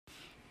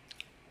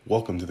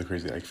Welcome to the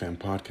Crazy Ike Fan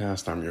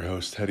Podcast. I'm your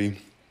host, Teddy.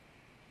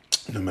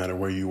 No matter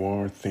where you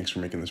are, thanks for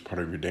making this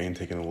part of your day and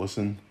taking a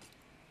listen.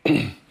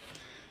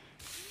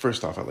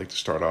 First off, I'd like to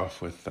start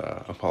off with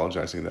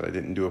apologizing that I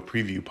didn't do a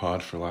preview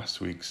pod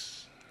last week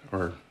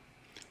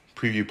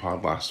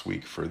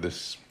for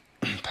this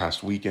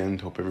past weekend.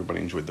 Hope everybody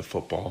enjoyed the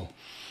football.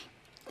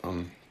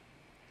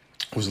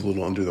 Was a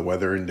little under the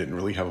weather and didn't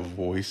really have a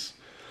voice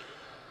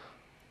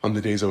on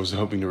the days I was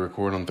hoping to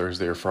record on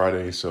Thursday or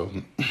Friday, so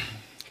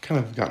kind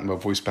of gotten my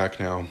voice back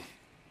now.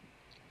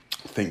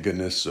 Thank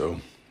goodness, so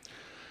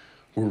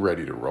we're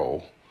ready to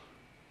roll.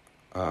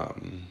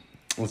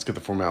 Let's get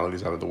the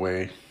formalities out of the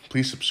way.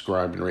 Please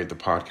subscribe and rate the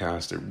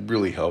podcast. It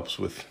really helps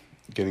with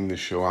getting this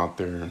show out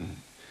there and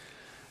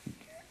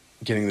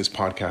getting this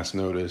podcast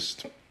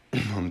noticed.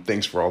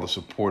 Thanks for all the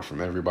support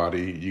from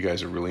everybody. You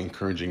guys are really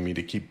encouraging me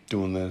to keep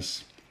doing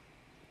this.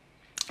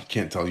 I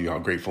can't tell you how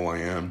grateful I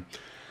am.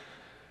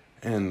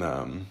 And,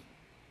 all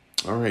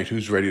right,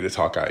 who's ready to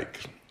talk Ike?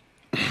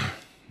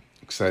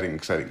 Exciting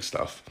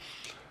stuff.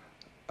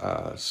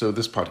 So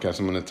this podcast,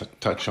 I'm going to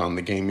touch on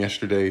the game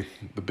yesterday,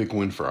 the big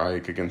win for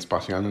Ike against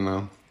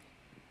Giannina,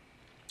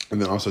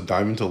 and then also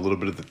dive into a little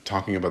bit of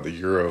talking about the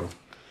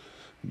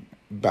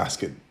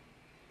Eurobasket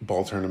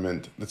ball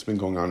tournament that's been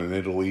going on in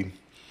Italy.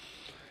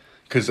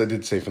 Because I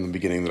did say from the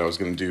beginning that I was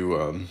going to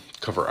do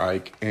cover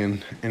Ike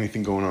and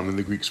anything going on in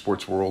the Greek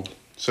sports world.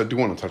 So I do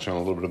want to touch on a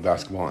little bit of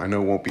basketball. I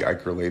know it won't be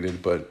Ike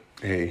related, but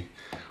hey,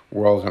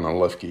 we're all kind of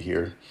lucky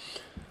here.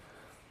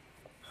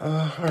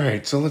 All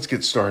right, so let's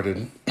get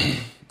started.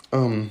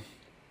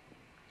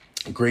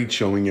 Great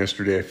showing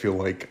yesterday. I feel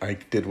like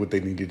Ike did what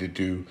they needed to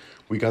do.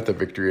 We got the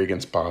victory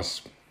against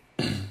Bas,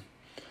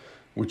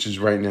 which is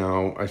right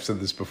now, I've said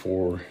this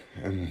before,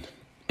 and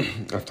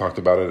I've talked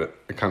about it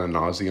at kind of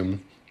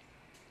nauseum,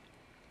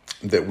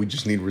 that we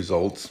just need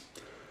results,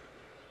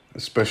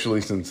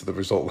 especially since the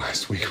result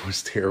last week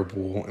was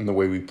terrible and the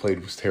way we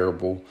played was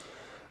terrible.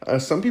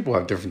 Some people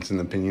have difference in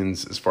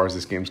opinions as far as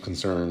this game's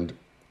concerned.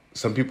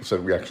 Some people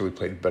said we actually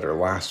played better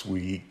last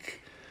week,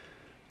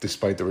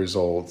 despite the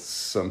results.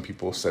 Some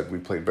people said we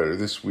played better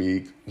this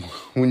week.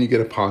 When you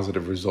get a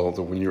positive result,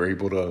 or when you're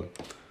able to,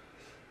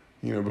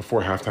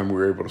 before halftime we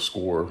were able to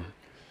score,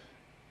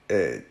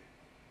 it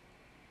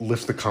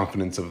lifts the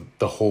confidence of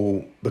the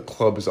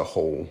club as a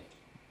whole,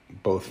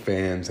 both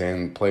fans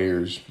and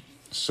players.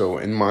 So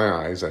in my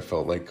eyes, I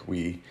felt like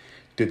we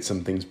did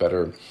some things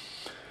better.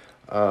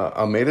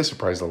 Almeida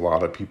surprised a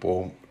lot of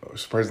people,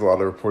 surprised a lot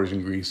of reporters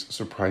in Greece,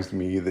 surprised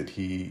me that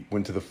he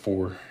went to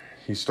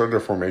he started a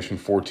formation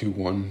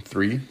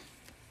 4-2-1-3,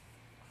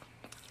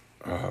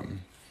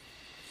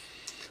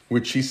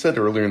 which he said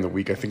earlier in the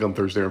week, I think on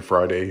Thursday or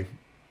Friday,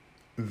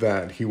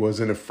 that he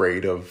wasn't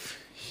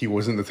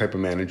the type of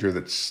manager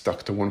that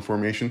stuck to one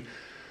formation,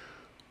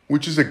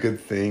 which is a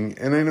good thing.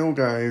 And I know,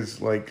 guys,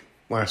 like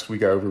last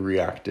week I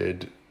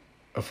overreacted.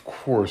 Of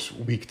course,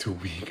 week to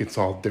week, it's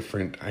all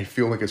different. I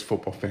feel like as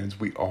football fans,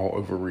 we all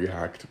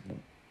overreact,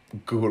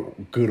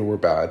 good or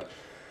bad.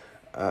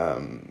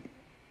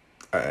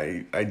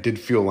 I did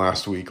feel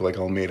last week like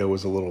Almeida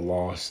was a little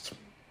lost.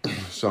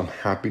 So I'm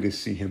happy to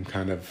see him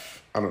kind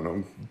of,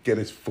 get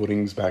his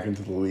footings back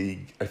into the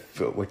league. I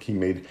felt like he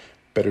made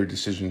better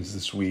decisions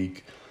this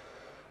week.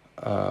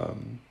 So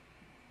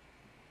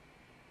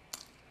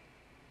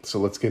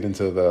let's get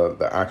into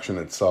the action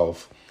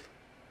itself.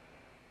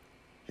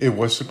 It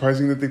was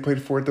surprising that they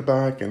played 4 at the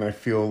back, and I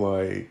feel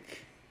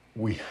like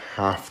we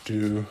have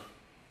to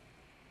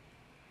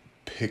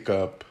pick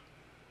up,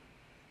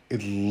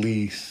 at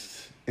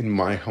least, in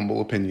my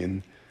humble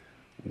opinion,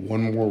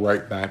 one more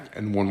right back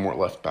and one more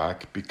left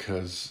back,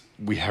 because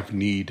we have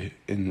need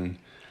in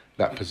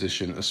that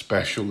position,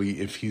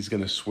 especially if he's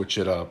going to switch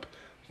it up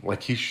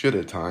like he should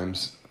at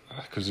times,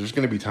 because there's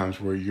going to be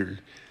times where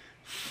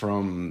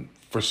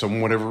for some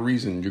whatever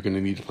reason, you're going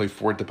to need to play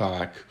 4 at the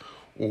back,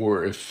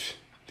 or if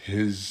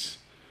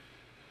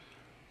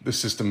the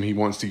system he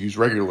wants to use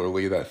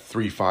regularly, that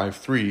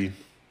 3-5-3,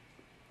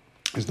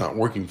 is not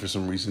working for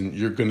some reason,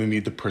 you're going to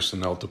need the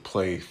personnel to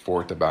play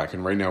 4 at the back.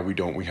 And right now we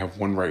don't. We have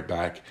one right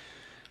back,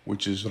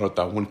 which is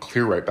Rota, one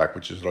clear right back,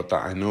 which is Rota.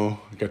 I know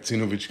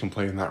Gacinovic can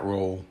play in that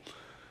role.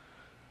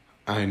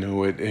 I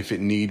know it. If it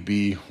need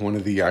be, one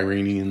of the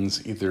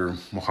Iranians, either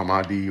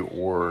Mohammadi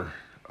or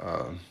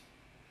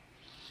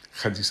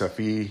Hadji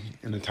Safi,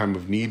 in a time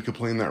of need, could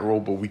play in that role,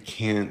 but we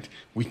can't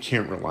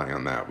rely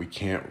on that. We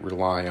can't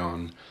rely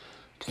on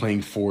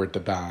playing 4 at the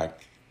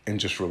back and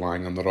just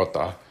relying on the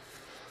Rota.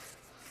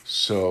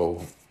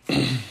 So,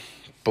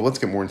 but let's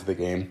get more into the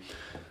game.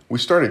 We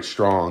started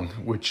strong,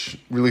 which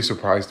really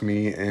surprised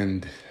me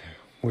and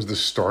was the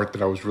start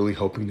that I was really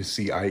hoping to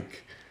see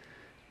Ike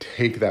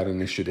take that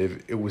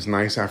initiative. It was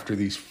nice after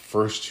these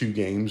first 2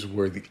 games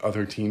where the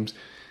other teams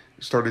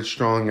started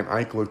strong and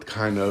Ike looked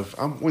kind of,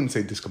 I wouldn't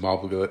say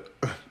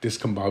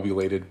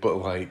discombobulated, but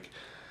like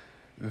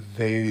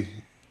they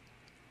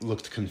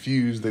looked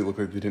confused. They looked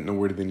like they didn't know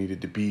where they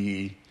needed to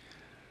be.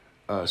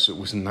 So it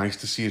was nice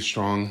to see a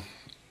strong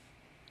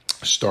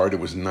start. It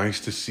was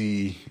nice to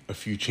see a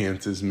few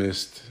chances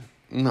missed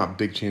not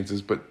big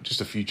chances, but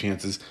just a few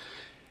chances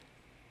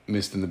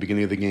missed in the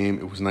beginning of the game.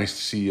 It was nice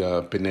to see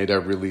Pineda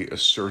really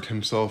assert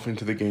himself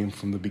into the game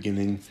from the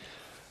beginning.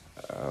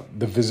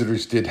 The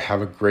visitors did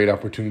have a great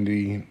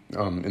opportunity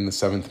in the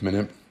 7th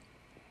minute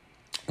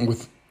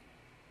with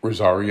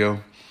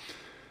Rosario,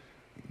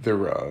 their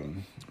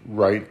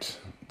right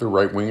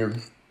winger,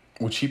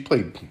 which he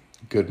played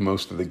good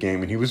most of the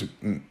game, and he was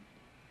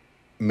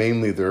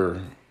mainly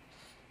their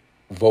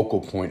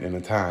vocal point in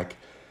attack.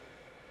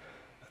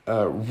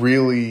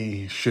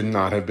 Really should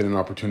not have been an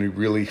opportunity.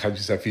 Really,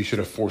 Hadji should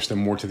have forced him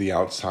more to the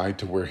outside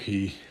to where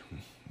he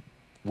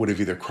would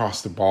have either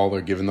crossed the ball or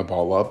given the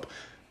ball up.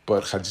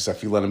 But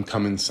Hadji let him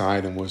come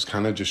inside and was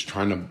kind of just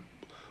trying to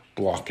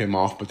block him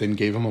off, but then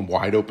gave him a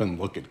wide open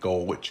look at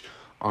goal, which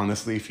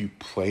honestly, if you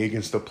play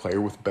against a player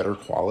with better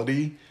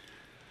quality,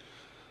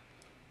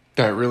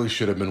 that really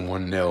should have been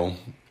 1-0.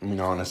 I mean,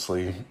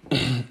 honestly.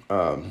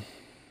 But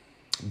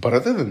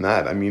other than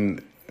that, I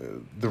mean,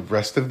 the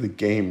rest of the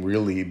game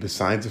really,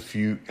 besides a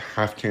few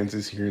half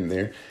chances here and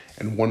there,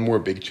 and one more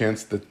big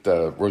chance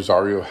that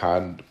Rosario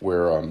had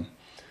where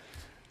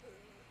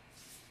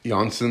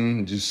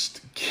Janssen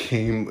just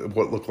came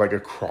what looked like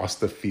across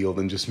the field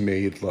and just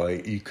made,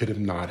 like, you could have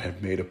not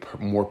have made a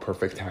more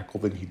perfect tackle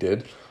than he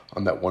did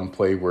on that one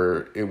play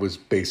where it was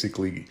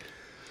basically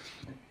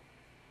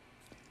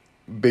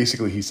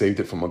he saved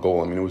it from a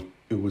goal. I mean,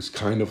 it was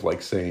kind of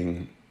like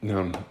saying,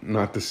 now,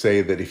 not to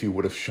say that if he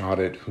would have shot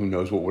it, who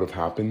knows what would have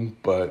happened,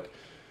 but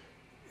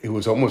it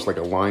was almost like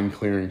a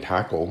line-clearing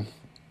tackle,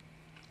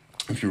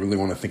 if you really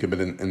want to think of it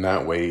in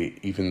that way,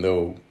 even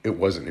though it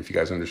wasn't, if you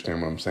guys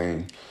understand what I'm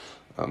saying.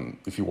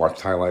 If you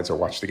watched highlights or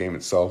watched the game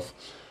itself,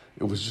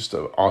 it was just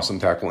an awesome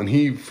tackle. And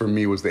he, for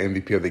me, was the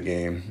MVP of the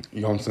game.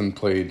 Janssen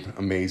played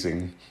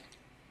amazing.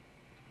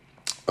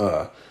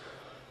 But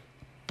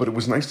it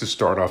was nice to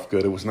start off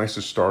good. It was nice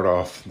to start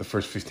off the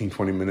first 15,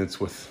 20 minutes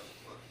with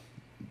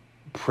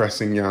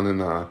pressing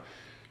Giannina,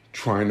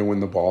 trying to win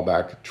the ball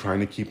back, trying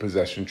to keep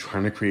possession,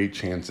 trying to create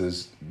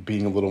chances,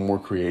 being a little more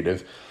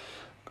creative.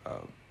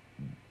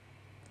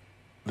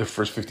 The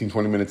first 15,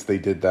 20 minutes they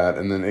did that,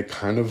 and then it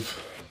kind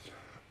of,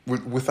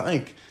 with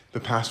like the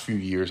past few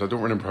years, I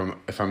don't remember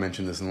if I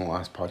mentioned this in the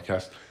last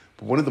podcast,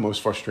 but one of the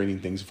most frustrating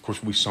things, of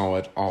course, we saw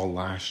it all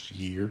last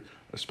year,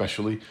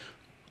 especially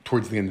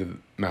towards the end of the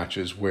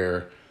matches,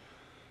 where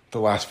the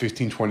last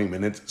 15, 20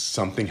 minutes,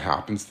 something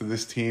happens to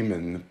this team,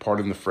 and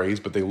pardon the phrase,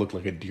 but they look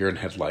like a deer in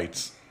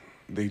headlights.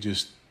 They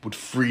just would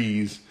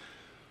freeze,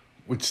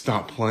 would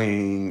stop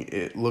playing.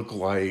 It looked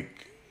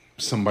like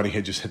somebody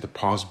had just hit the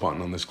pause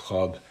button on this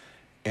club,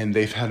 and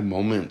they've had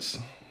moments,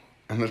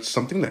 and that's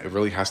something that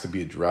really has to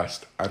be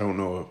addressed. I don't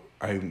know.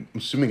 I'm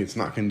assuming it's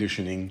not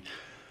conditioning.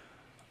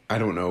 I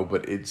don't know,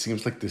 but it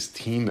seems like this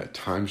team at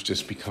times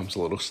just becomes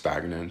a little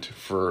stagnant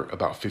for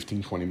about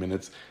 15, 20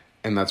 minutes.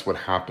 And that's what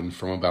happened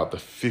from about the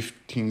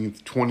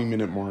 15th,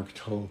 20-minute mark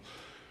till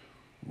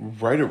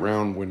right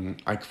around when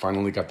Ike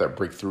finally got that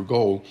breakthrough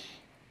goal.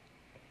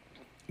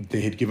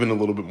 They had given a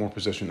little bit more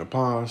possession to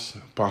Boss.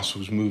 Boss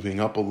was moving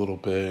up a little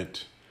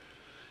bit,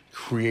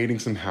 creating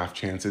some half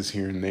chances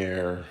here and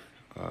there.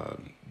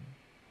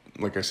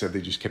 Like I said,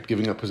 they just kept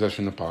giving up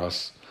possession to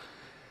Boss.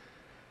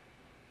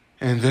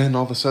 And then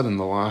all of a sudden,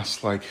 the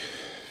last 10,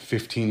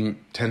 15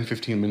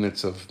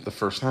 minutes of the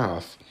first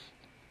half,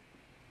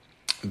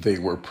 they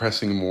were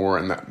pressing more,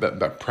 and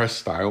that press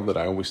style that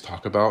I always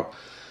talk about,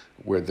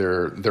 where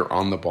they're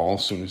on the ball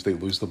as soon as they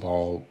lose the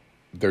ball,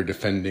 they're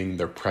defending,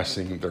 they're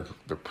pressing,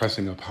 they're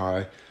pressing up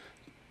high.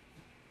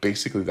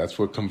 Basically, that's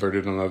what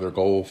converted another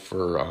goal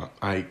for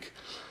Ike.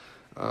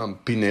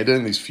 Pineda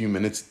in these few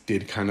minutes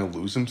did kind of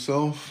lose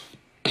himself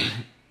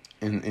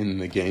in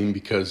the game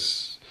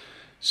because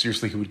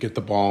seriously, he would get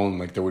the ball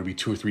and there would be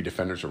 2 or 3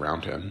 defenders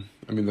around him.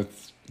 I mean,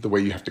 that's the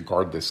way you have to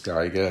guard this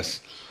guy, I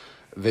guess.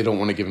 They don't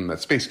want to give him that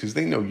space because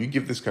they know you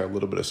give this guy a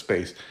little bit of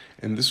space.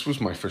 And this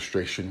was my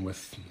frustration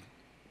with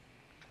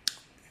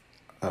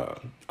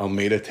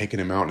Almeida taking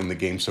him out in the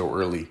game so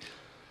early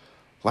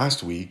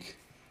last week,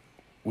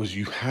 was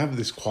you have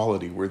this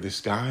quality where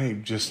this guy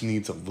just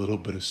needs a little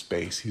bit of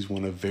space. He's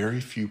one of very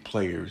few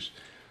players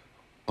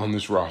on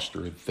this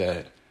roster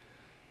that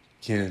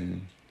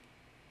can...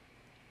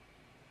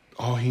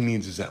 all he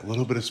needs is that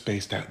little bit of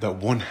space, that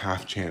one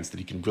half chance that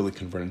he can really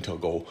convert into a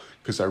goal.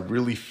 Because I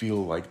really feel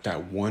like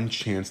that one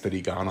chance that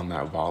he got on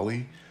that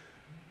volley,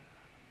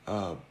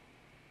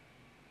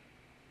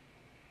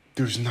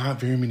 there's not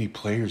very many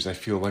players I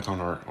feel like on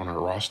our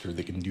roster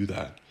that can do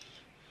that.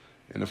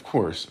 And of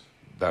course,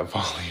 that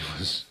volley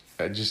was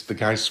just, the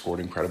guy scored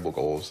incredible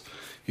goals.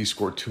 He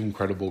scored 2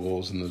 incredible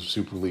goals in the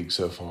Super League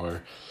so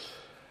far.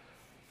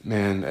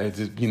 Man,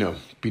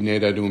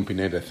 Pineda doing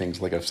Pineda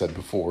things, like I've said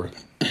before.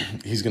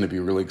 He's going to be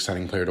a really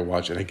exciting player to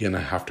watch. And again,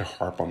 I have to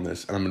harp on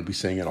this, and I'm going to be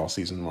saying it all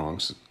season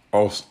long.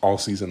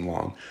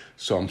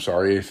 So I'm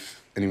sorry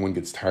if anyone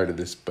gets tired of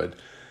this, but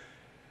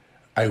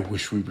I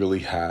wish we really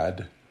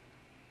had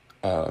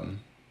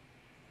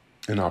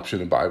an option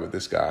to buy with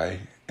this guy.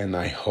 And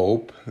I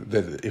hope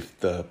that if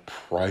the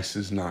price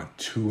is not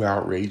too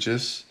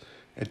outrageous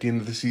at the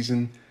end of the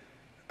season,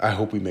 I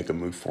hope we make a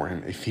move for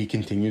him. If he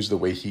continues the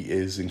way he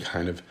is and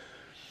kind of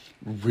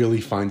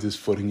really finds his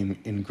footing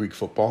in Greek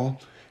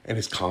football and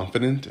is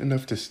confident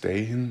enough to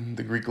stay in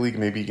the Greek league,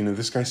 maybe,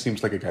 this guy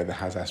seems like a guy that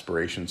has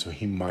aspirations, so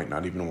he might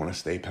not even want to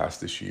stay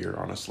past this year,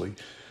 honestly.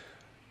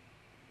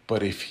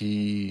 But if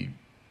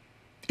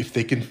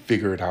they can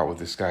figure it out with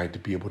this guy to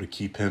be able to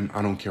keep him,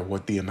 I don't care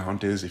what the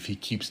amount is, if he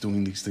keeps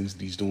doing these things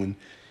that he's doing,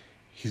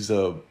 he's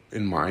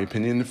in my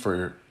opinion,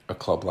 for a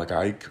club like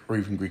AEK or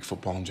even Greek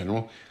football in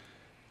general,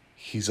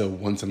 he's a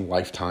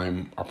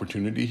once-in-a-lifetime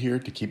opportunity here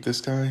to keep this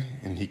guy,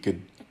 and we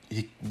could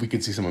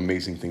see some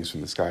amazing things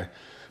from this guy.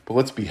 But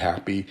let's be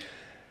happy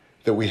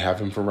that we have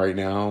him for right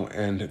now,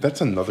 and that's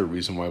another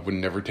reason why I would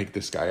never take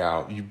this guy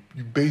out.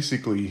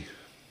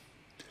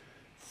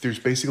 There's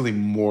basically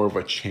more of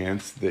a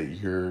chance that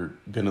you're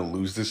going to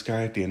lose this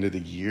guy at the end of the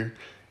year,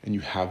 and you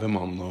have him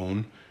on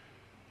loan.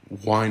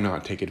 Why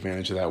not take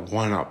advantage of that?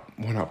 Why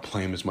not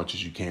play him as much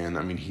as you can?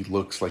 I mean, he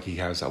looks like he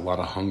has a lot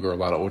of hunger, a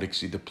lot of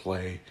odyssey to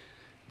play.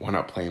 Why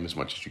not play him as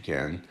much as you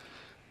can?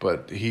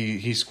 But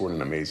he scored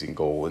an amazing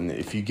goal, and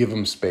if you give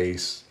him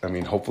space, I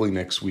mean, hopefully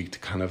next week to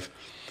kind of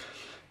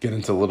get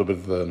into a little bit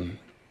of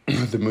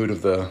the mood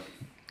of the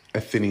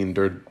Athenian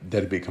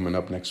derby coming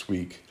up next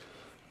week,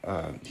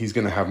 he's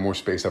going to have more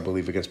space, I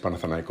believe, against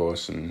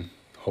Panathinaikos, and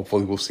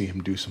hopefully we'll see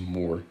him do some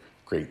more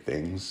great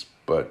things.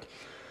 But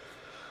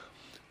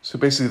so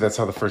basically that's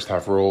how the first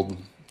half rolled.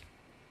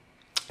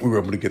 We were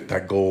able to get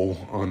that goal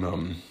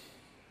on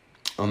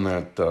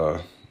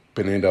that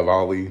Pineda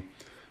volley,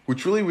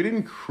 which really we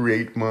didn't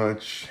create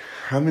much.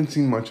 Haven't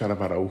seen much out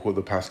of Araujo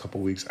the past couple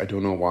weeks. I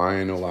don't know why.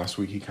 I know last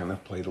week he kind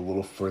of played a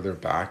little further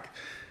back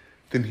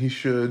than he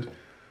should.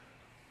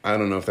 I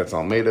don't know if that's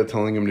Almeida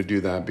telling him to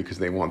do that because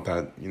they want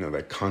that,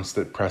 that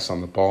constant press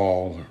on the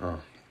ball, or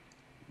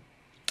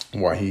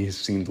why he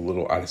seemed a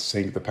little out of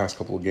sync the past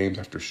couple of games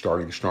after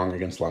starting strong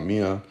against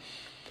Lamia.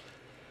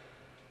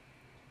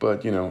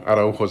 But,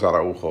 Araujo's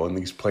Araujo, and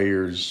these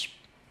players,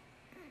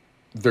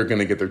 they're going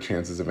to get their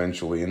chances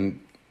eventually. And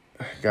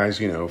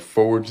guys,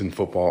 forwards in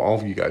football, all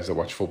of you guys that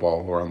watch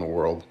football around the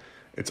world,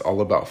 it's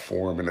all about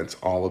form and it's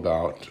all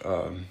about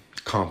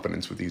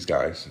confidence with these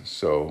guys.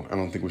 So I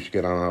don't think we should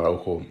get on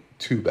Araujo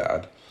too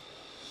bad.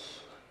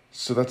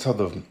 So that's how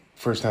the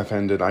first half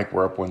ended. AEK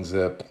were up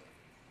 1-0. I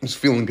was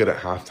feeling good at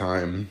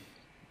halftime.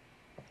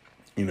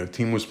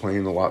 Team was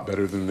playing a lot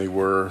better than they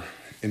were,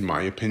 in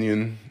my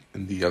opinion,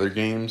 in the other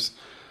games,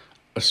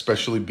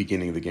 especially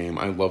beginning the game.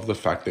 I love the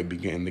fact they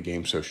began the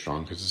game so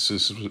strong, because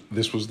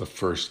this was the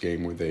first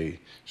game where they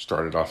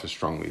started off as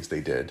strongly as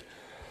they did.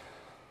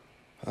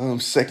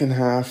 Second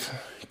half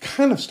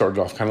kind of started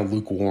off kind of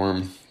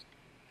lukewarm.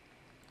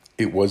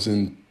 It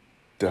wasn't,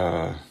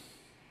 it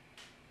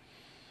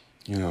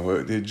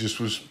just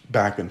was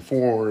back and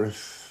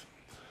forth.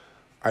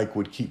 AEK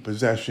would keep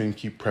possession,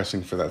 keep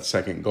pressing for that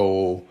second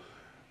goal.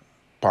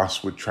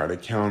 PAS would try to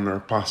counter.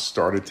 PAS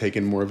started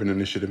taking more of an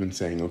initiative and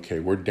saying, okay,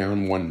 we're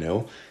down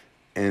 1-0.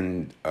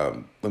 And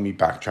let me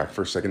backtrack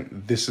for a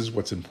second. This is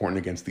what's important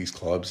against these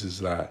clubs, is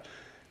that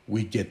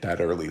we get that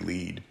early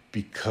lead,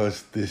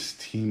 because this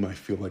team, I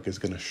feel like, is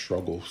going to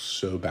struggle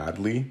so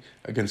badly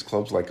against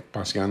clubs like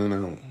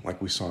Giannina,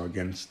 like we saw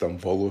against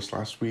Volos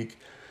last week,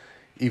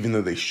 even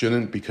though they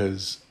shouldn't,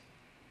 because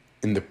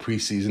in the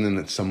preseason and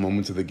at some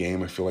moments of the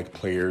game, I feel like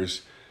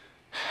players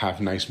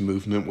have nice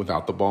movement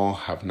without the ball,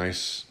 have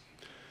nice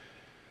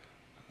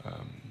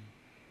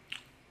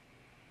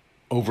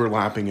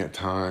overlapping at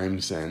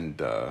times,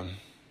 and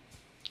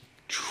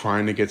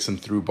trying to get some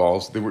through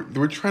balls. They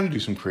were trying to do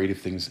some creative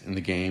things in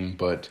the game,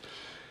 but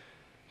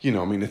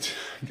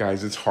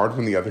it's hard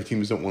when the other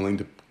team isn't willing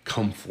to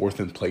come forth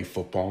and play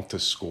football to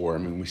score. I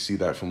mean, we see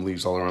that from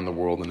leagues all around the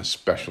world, and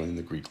especially in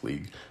the Greek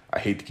league. I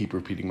hate to keep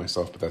repeating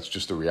myself, but that's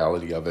just the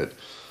reality of it.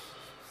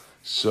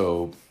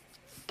 So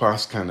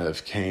PAS kind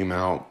of came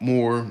out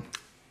more.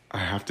 I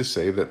have to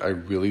say that I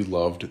really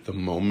loved the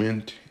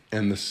moment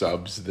and the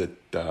subs that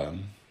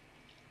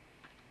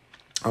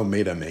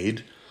Almeida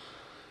made.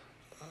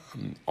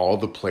 All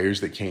the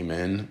players that came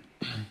in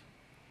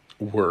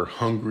were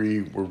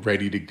hungry, were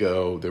ready to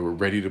go. They were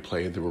ready to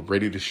play. They were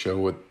ready to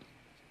show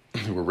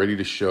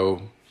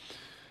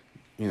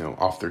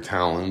off their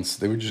talents.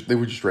 They were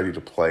just ready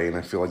to play, and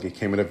I feel like it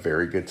came at a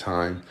very good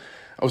time.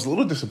 I was a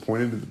little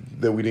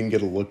disappointed that we didn't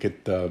get a look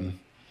at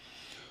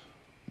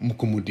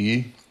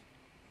Mukumudi,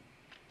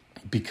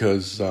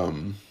 because I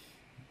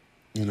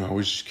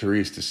was just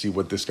curious to see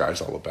what this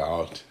guy's all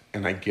about.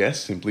 And I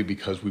guess simply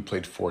because we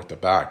played 4 at the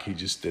back, he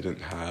just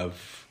didn't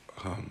have,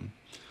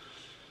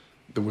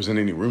 there wasn't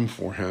any room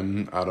for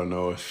him. I don't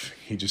know if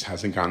he just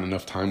hasn't gotten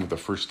enough time with the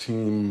first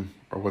team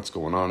or what's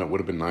going on. It would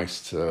have been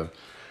nice to,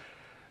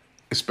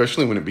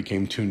 especially when it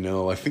became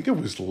 2-0. I think it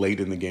was late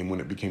in the game when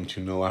it became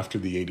 2-0 after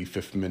the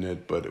 85th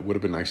minute, but it would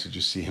have been nice to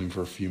just see him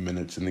for a few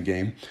minutes in the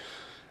game.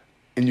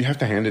 And you have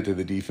to hand it to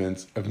the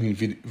defense. I mean,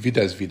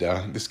 Vida is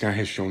Vida. This guy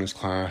has shown his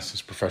class,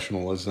 his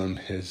professionalism,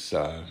 his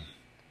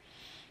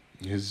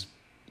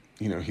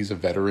he's a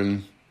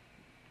veteran.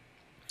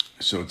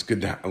 So it's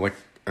good to like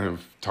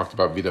I've talked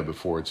about Vida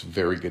before. It's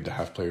very good to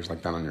have players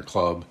like that on your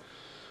club.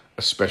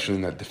 especially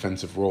in that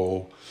defensive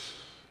role.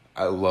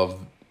 I love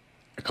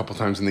a couple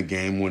times in the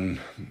game when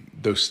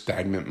those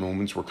stagnant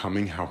moments were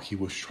coming, how he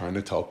was trying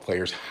to tell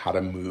players how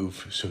to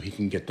move so he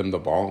can get them the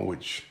ball,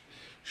 which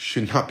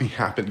should not be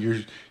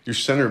happening. Your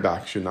center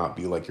back should not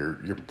be like your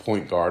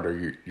point guard or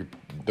your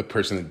the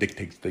person that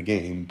dictates the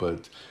game.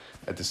 But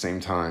at the same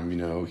time,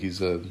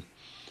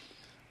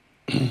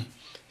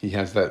 he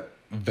has that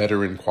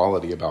veteran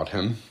quality about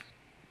him.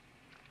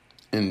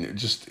 And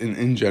just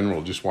in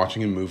general, just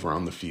watching him move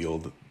around the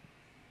field,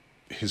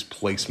 his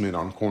placement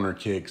on corner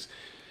kicks,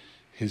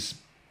 his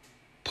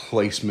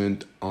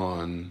placement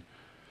on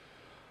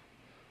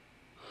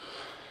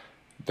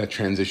that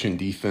transition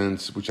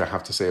defense, which I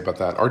have to say about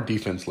that, our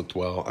defense looked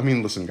well. I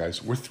mean, listen,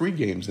 guys, we're 3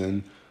 games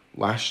in.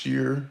 Last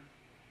year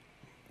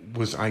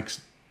was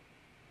Ike's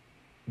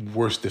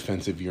worst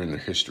defensive year in their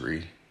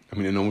history. I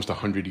mean, in almost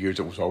 100 years,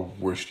 it was our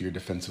worst year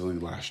defensively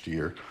last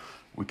year.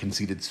 We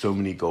conceded so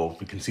many goals.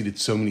 We conceded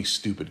so many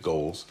stupid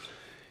goals.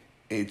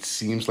 It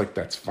seems like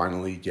that's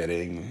finally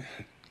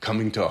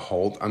coming to a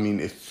halt. I mean,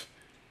 if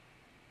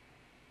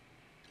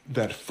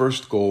that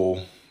first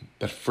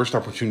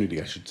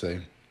opportunity, I should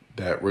say,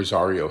 that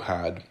Rosario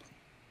had,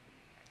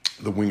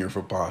 the winger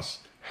for Boss,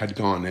 had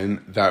gone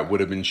in, that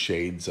would have been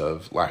shades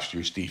of last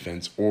year's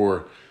defense,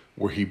 or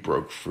where he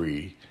broke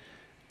free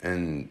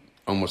and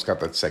almost got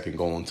that second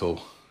goal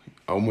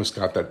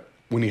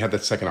when he had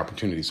that second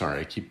opportunity.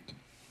 Sorry, I keep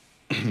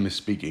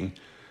misspeaking.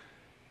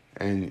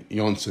 And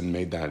Jonsson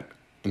made that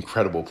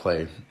incredible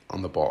play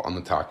on the ball, on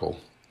the tackle.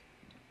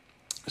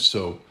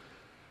 So,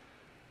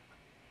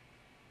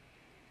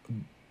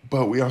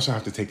 but we also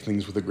have to take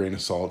things with a grain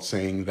of salt,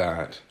 saying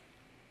that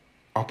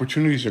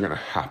opportunities are going to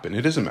happen.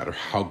 It doesn't matter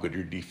how good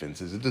your defense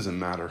is. It doesn't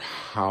matter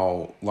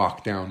how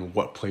locked down,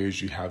 what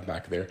players you have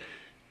back there.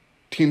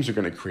 Teams are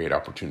going to create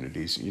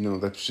opportunities.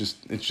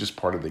 It's just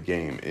part of the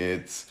game.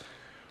 It's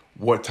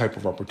what type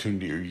of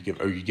opportunity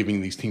are you giving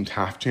these teams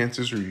half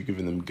chances, or are you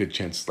giving them good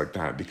chances like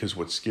that? Because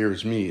what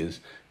scares me is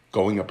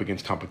going up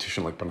against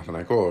competition like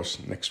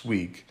Panathinaikos next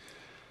week.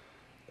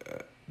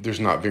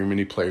 There's not very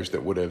many players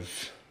that would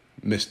have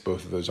missed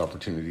both of those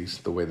opportunities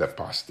the way that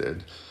Boss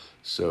did.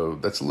 So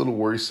that's a little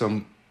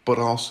worrisome, but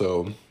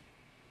also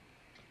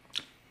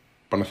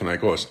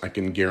Panathinaikos, I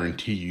can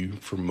guarantee you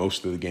for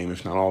most of the game,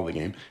 if not all of the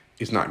game,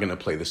 is not going to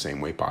play the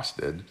same way Boss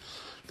did.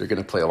 They're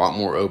going to play a lot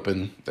more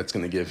open. That's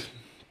going to give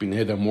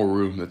Pineda more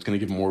room. That's going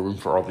to give more room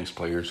for all these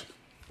players.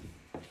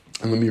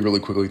 And let me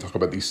really quickly talk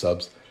about these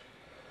subs.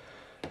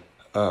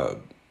 I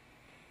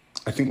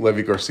think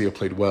Levi Garcia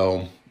played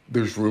well.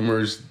 There's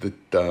rumors that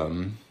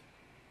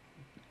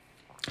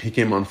he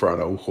came on for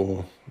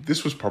Araujo.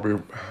 This was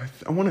probably,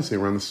 I want to say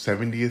around the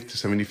 70th to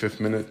 75th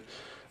minute.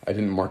 I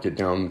didn't mark it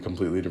down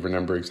completely to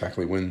remember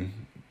exactly when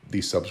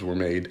these subs were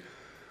made.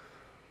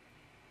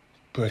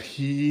 But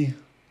he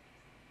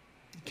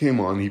came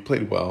on. He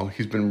played well.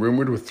 He's been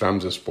rumored with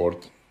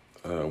Trabzonspor.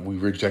 We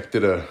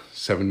rejected a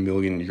 €7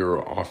 million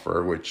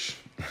offer, which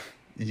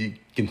you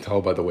can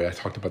tell by the way I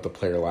talked about the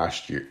player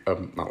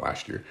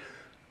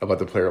about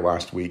the player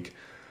last week,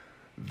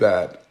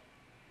 that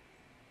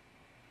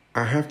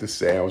I have to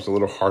say I was a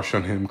little harsh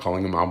on him,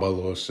 calling him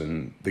Abalos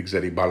and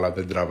Digzeribala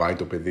de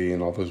Dravaito Pedi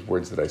and all those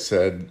words that I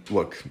said.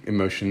 Look,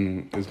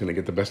 emotion is going to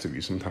get the best of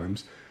you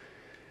sometimes.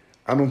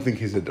 I don't think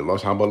he's a de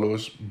los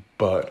Abalos,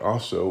 but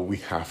also we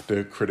have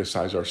to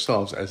criticize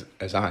ourselves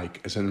as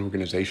Ike, as an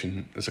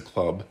organization, as a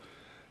club,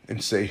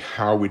 and say,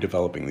 how are we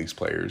developing these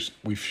players?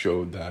 We've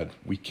showed that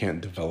we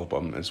can't develop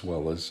them as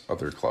well as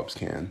other clubs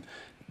can.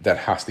 That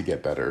has to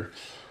get better.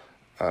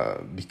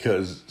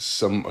 Because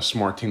a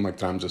smart team like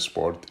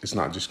Trabzonspor is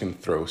not just going to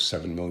throw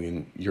 €7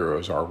 million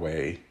our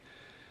way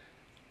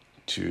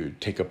to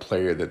take a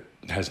player that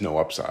has no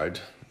upside.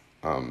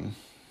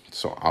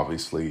 So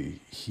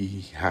obviously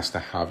he has to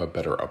have a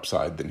better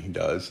upside than he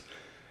does.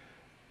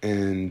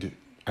 And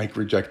Ike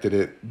rejected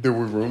it. There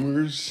were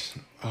rumors.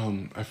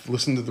 I've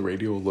listened to the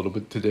radio a little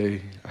bit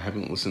today. I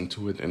haven't listened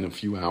to it in a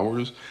few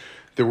hours.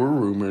 There were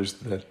rumors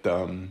that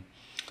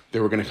they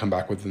were going to come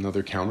back with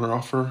another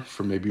counteroffer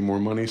for maybe more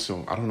money.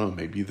 So I don't know,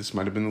 maybe this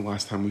might have been the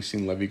last time we've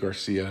seen Levi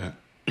Garcia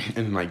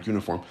in a Nike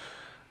uniform.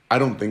 I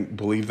don't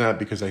believe that,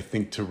 because I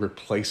think to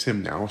replace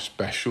him now,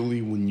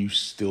 especially when you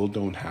still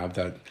don't have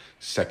that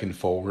second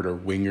forward or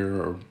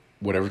winger or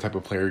whatever type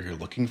of player you're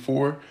looking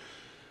for,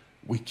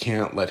 we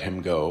can't let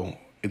him go,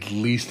 at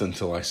least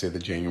until I say the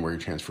January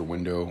transfer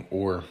window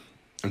or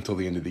until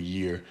the end of the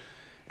year.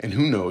 And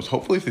who knows,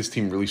 hopefully if this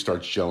team really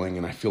starts gelling,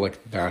 and I feel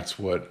like that's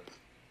what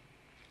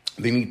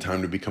they need,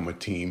 time to become a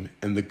team.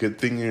 And the good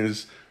thing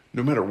is,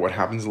 no matter what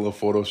happens in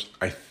Leoforos,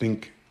 I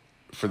think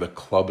for the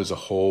club as a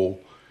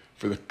whole,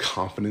 for the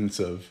confidence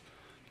of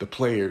the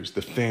players,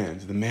 the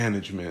fans, the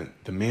management,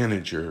 the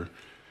manager,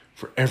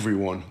 for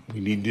everyone, we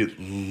need to at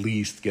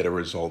least get a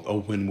result. A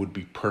win would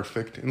be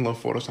perfect in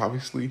Leoforos,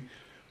 obviously,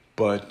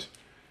 but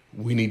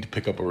we need to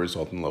pick up a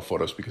result in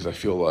Leoforos, because I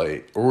feel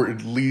like, or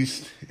at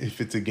least if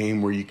it's a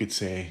game where you could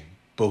say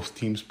both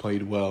teams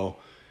played well,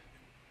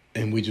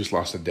 and we just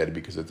lost a deadbeat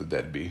because it's a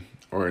deadbeat,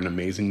 or an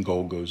amazing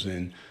goal goes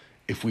in.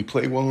 If we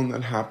play well and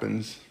that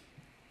happens,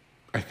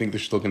 I think they're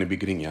still going to be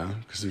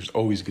Giannina because there's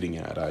always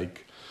Giannina at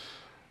Ike.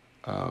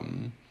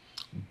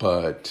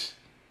 But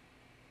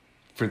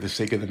for the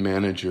sake of the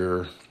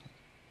manager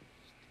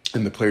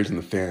and the players and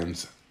the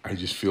fans, I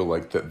just feel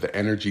like the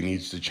energy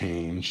needs to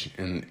change,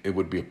 and it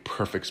would be a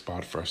perfect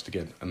spot for us to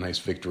get a nice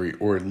victory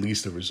or at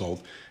least a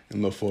result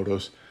in Los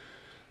Foros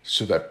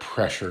so that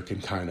pressure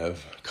can kind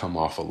of come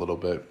off a little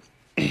bit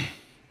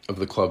of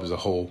the club as a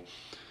whole.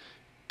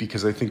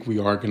 Because I think we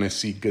are going to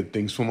see good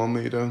things from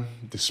Almeida,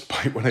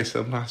 despite what I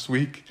said last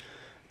week.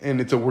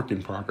 And it's a work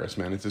in progress,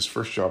 man. It's his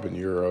first job in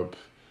Europe.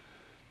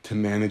 To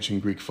manage in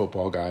Greek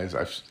football, guys,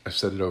 I've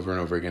said it over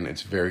and over again,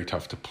 it's very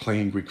tough. To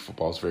play in Greek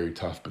football is very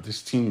tough. But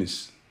this team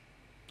is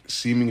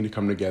seeming to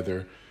come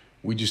together.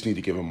 We just need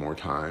to give them more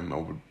time.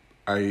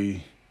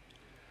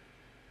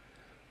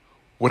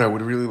 What I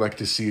would really like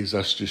to see is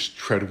us just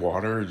tread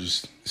water,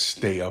 just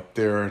stay up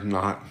there,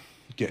 not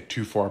get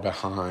too far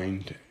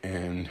behind,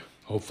 and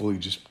hopefully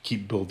just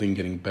keep building,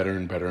 getting better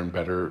and better and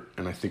better.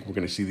 And I think we're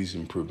going to see these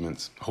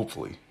improvements,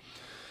 hopefully,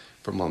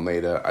 from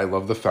Almeida. I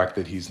love the fact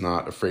that he's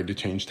not afraid to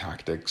change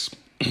tactics.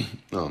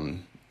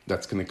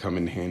 That's going to come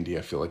in handy,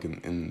 I feel like,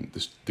 in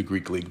the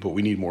Greek league. But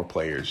we need more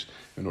players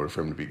in order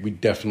for him to be. We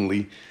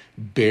definitely,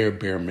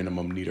 bare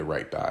minimum, need a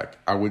right back.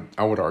 I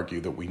would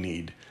argue that we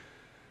need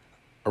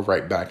a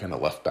right back and a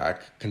left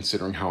back,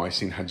 considering how I've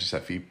seen Hadji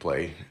Safi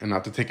play. And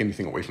not to take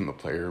anything away from the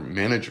player,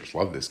 managers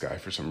love this guy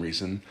for some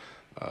reason.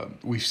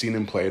 We've seen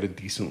him play at a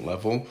decent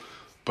level,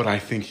 but I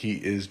think he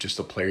is just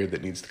a player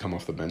that needs to come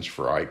off the bench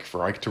for Ike.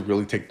 For Ike to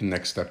really take the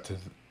next step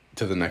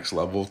to the next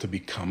level, to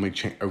become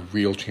a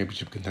real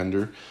championship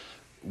contender,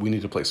 we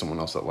need to play someone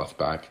else at left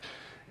back.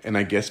 And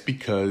I guess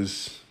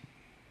because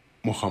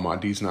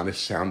Mohammadi's not as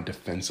sound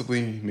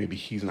defensively, maybe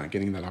he's not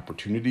getting that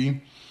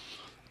opportunity.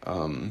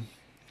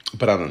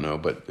 But I don't know.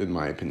 But in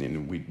my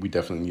opinion, we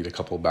definitely need a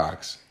couple of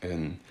backs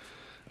and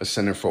a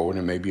center forward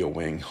and maybe a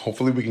wing.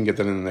 Hopefully we can get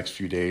that in the next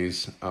few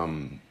days.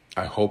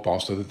 I hope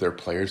also that there are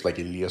players like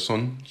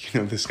Eliasson.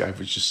 This guy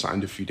was just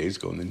signed a few days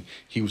ago, and then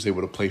he was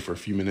able to play for a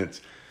few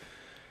minutes.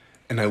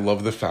 And I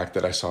love the fact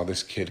that I saw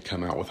this kid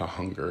come out with a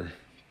hunger.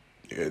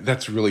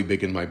 That's really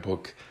big in my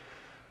book.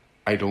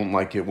 I don't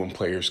like it when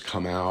players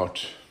come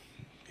out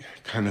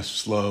kind of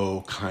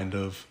slow, kind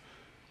of...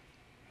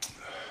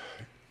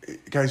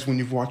 Guys, when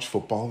you've watched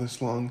football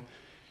this long,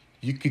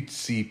 you could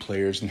see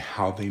players and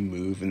how they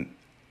move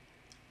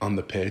on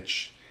the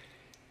pitch,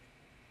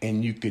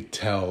 and you could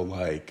tell,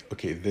 like,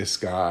 okay, this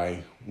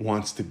guy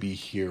wants to be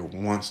here,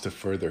 wants to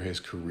further his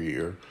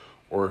career,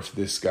 or if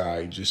this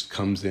guy just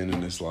comes in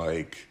and is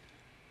like,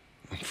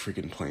 I'm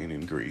freaking playing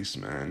in Greece,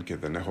 man. I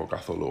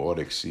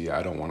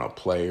don't want to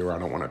play, or I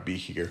don't want to be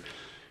here.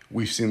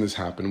 We've seen this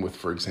happen with,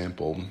 for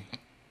example,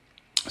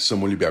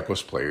 some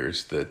Olympiacos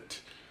players that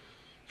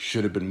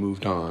should have been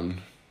moved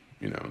on,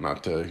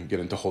 not to get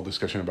into a whole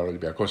discussion about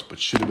Olympiacos, but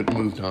should have been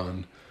moved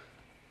on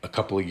a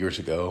couple of years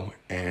ago,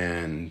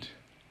 and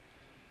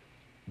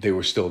they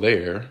were still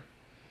there,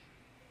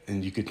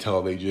 and you could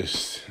tell they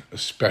just,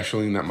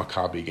 especially in that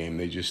Maccabi game,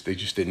 they just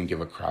didn't give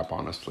a crap,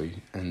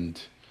 honestly.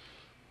 And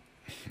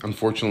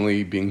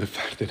unfortunately, being the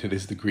fact that it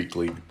is the Greek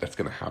league, that's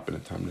going to happen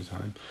at time to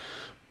time.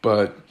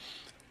 But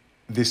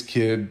this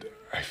kid,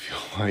 I feel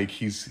like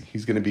he's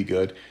going to be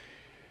good.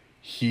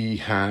 He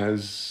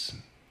has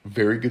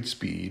very good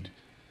speed,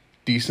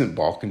 decent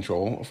ball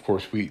control. Of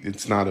course,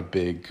 it's not a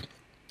big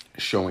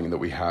showing that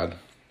we had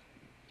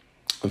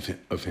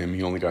of him.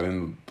 He only got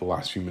in the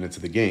last few minutes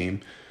of the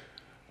game.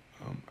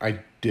 I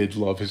did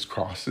love his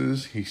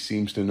crosses. He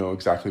seems to know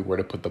exactly where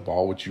to put the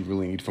ball, which you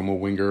really need from a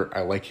winger.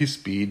 I like his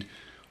speed.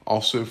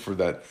 Also, for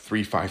that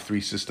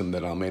 3-5-3 system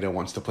that Almeida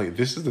wants to play,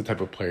 this is the type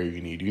of player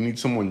you need. You need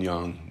someone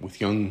young, with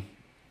young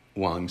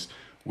lungs,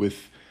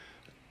 with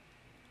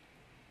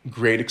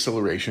great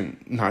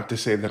acceleration. Not to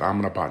say that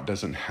Amrabat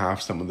doesn't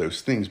have some of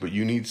those things, but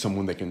you need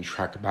someone that can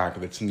track back,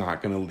 that's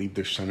not going to leave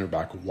their center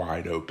back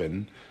wide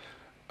open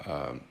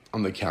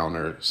on the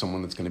counter.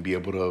 Someone that's going to be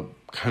able to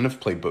kind of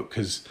play both,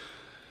 because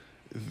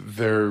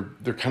they're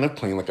kind of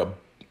playing like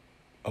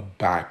a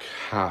back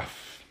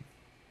half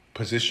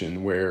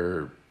position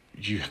where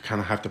you kind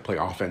of have to play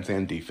offense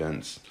and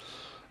defense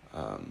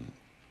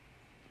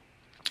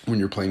when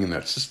you're playing in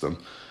that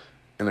system.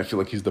 And I feel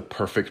like he's the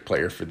perfect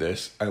player for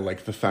this. I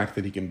like the fact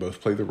that he can both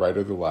play the right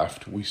or the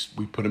left. We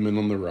put him in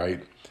on the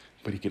right,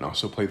 but he can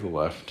also play the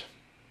left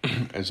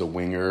as a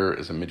winger,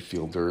 as a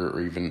midfielder,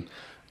 or even,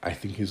 I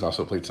think he's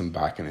also played some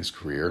back in his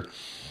career.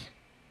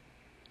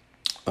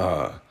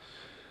 But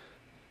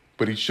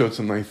he showed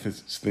some nice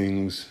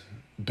things.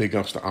 Big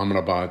ups to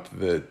Amrabat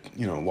that,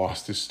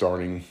 lost his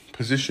starting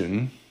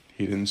position.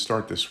 He didn't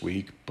start this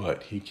week,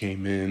 but he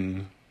came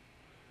in,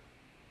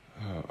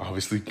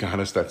 obviously got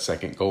us that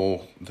second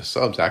goal. The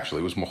subs,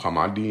 actually, was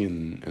Mohammadi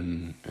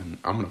and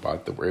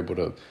Amrabat that were able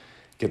to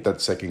get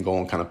that second goal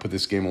and kind of put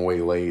this game away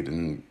late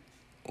and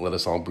let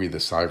us all breathe a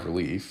sigh of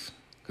relief.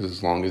 Because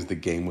as long as the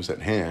game was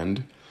at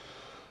hand,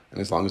 and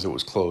as long as it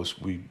was close,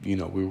 we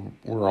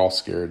were all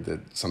scared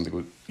that something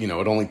would, it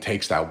only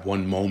takes that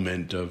one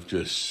moment of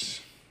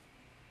just,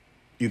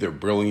 either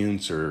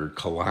brilliance or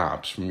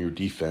collapse from your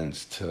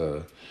defense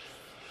to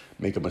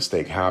make a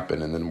mistake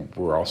happen, and then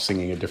we're all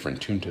singing a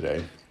different tune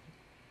today.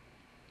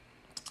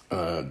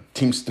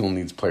 Team still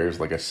needs players,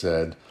 like I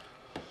said.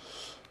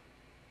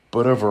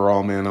 But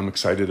overall, man, I'm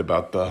excited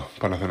about the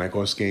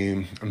Panathinaikos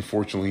game.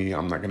 Unfortunately,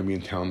 I'm not going to be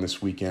in town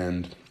this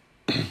weekend.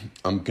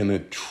 I'm going to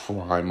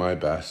try my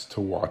best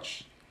to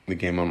watch the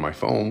game on my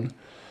phone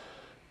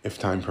if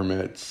time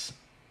permits.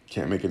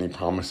 Can't make any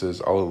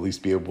promises. I'll at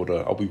least be able to,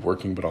 I'll be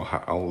working, but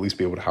I'll at least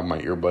be able to have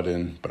my earbud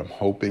in. But I'm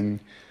hoping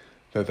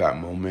that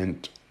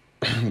moment,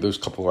 those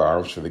couple of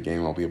hours for the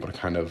game, I'll be able to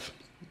kind of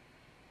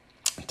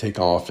take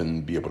off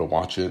and be able to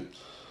watch it.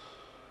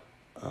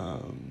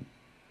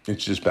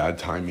 It's just bad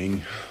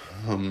timing.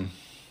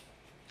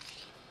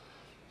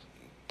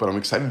 But I'm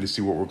excited to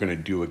see what we're going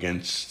to do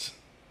against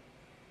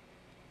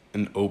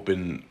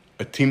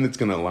a team that's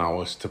going to allow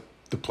us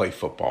to play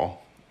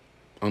football,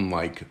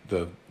 unlike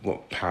the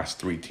past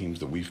three teams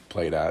that we've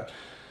played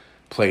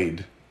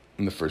in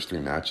the first three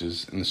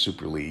matches in the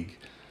Super League.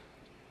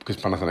 Because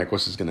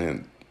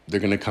Panathinaikos they're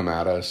going to come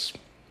at us.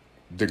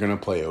 They're going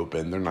to play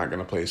open. They're not going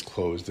to play as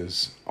closed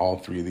as all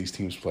three of these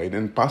teams played.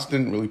 And Boston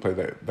didn't really play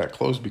that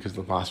close because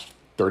the last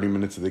 30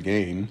 minutes of the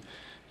game,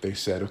 they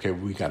said, okay,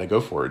 we got to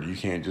go for it. You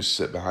can't just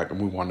sit back,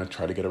 and we want to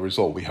try to get a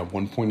result. We have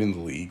 1 point in the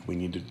league. We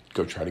need to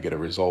go try to get a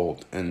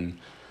result. And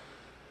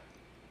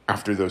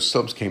after those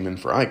subs came in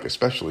for Ike,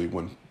 especially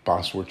when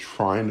Boss were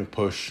trying to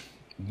push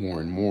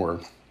more and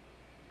more,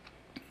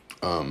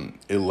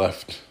 it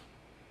left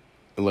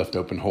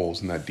open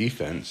holes in that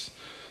defense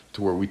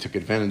to where we took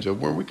advantage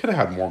of, where we could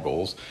have had more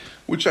goals,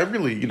 which I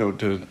really,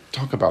 to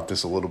talk about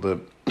this a little bit,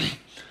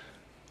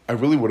 I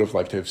really would have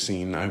liked to have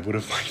seen,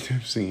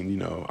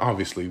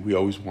 obviously we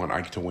always want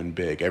Ike to win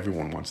big.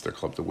 Everyone wants their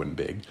club to win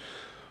big.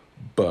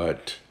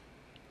 But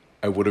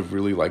I would have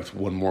really liked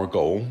one more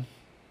goal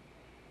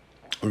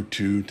or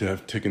two to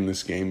have taken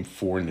this game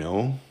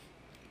 4-0,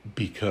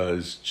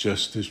 because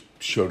just to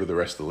show to the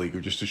rest of the league, or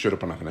just to show to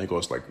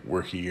Panathinaikos, like,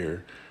 we're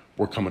here,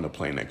 we're coming to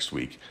play next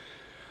week.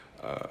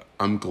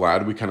 I'm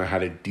glad we kind of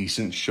had a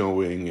decent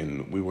showing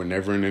and we were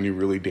never in any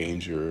really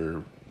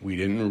danger. We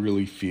didn't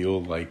really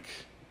feel like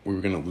we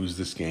were going to lose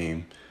this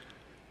game,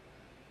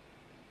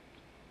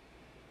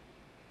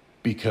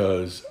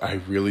 because I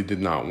really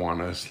did not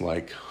want us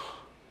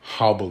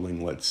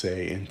hobbling, let's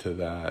say, into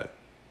that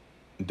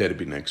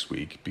derby next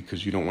week,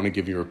 because you don't want to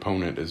give your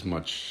opponent as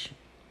much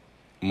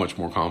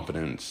more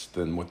confidence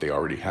than what they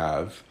already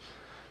have.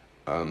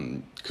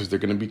 Because they're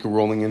going to be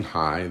rolling in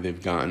high.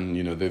 They've gotten,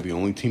 they're the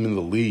only team in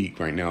the league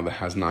right now that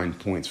has 9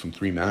 points from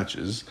 3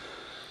 matches.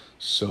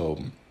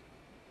 So,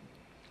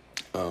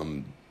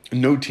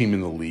 no team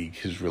in the league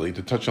has really,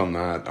 to touch on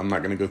that, I'm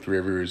not going to go through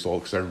every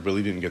result because I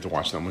really didn't get to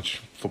watch that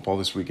much football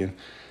this weekend.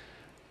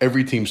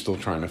 Every team's still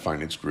trying to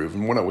find its groove.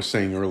 And what I was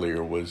saying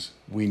earlier was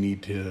we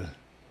need to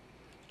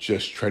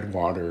just tread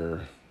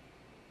water,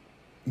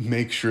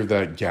 make sure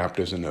that gap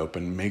doesn't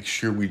open, make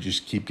sure we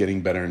just keep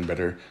getting better and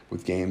better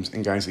with games.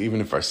 And guys,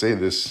 even if I say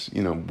this,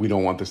 we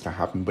don't want this to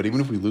happen, but even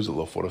if we lose at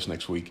Lofotos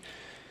next week,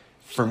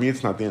 for me,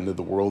 it's not the end of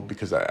the world,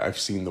 because I've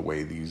seen the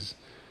way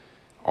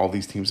all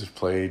these teams have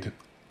played,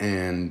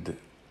 and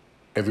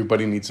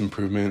everybody needs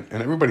improvement,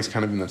 and everybody's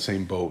kind of in that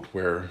same boat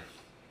where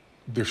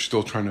they're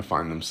still trying to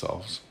find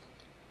themselves,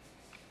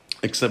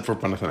 except for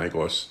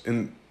Panathinaikos.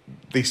 And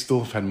they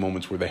still have had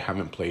moments where they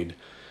haven't played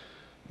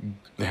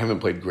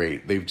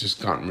great. They've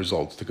just gotten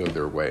results to go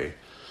their way.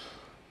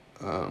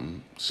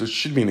 So it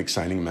should be an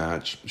exciting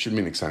match. It should be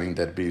an exciting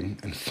derby.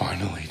 And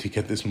finally, to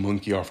get this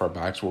monkey off our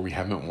backs, where we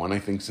haven't won, I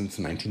think, since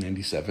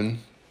 1997.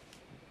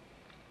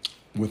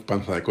 With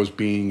Panathinaikos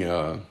being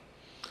a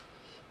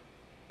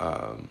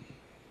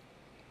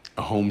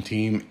home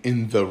team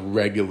in the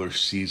regular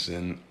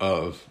season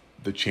of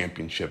the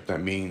championship.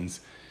 That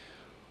means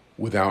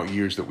without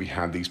years that we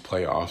had these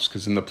playoffs.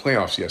 Because in the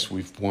playoffs, yes,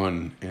 we've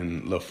won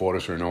in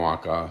Lofotos or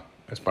Noaka,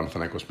 as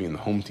Panathinaikos being the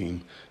home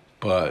team,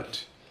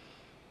 but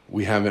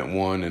we haven't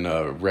won in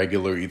a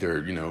regular,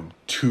 either,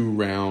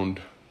 2-round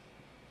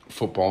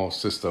football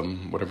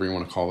system, whatever you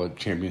want to call it,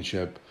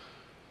 championship.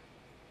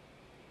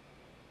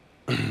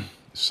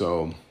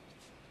 So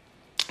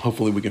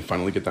hopefully we can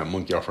finally get that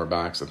monkey off our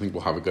backs. I think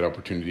we'll have a good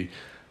opportunity.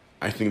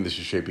 I think this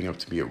is shaping up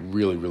to be a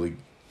really, really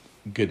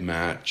good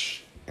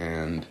match,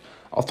 and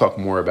I'll talk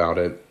more about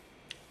it.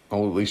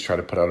 I'll at least try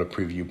to put out a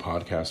preview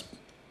podcast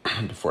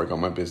before I go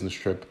on my business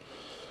trip.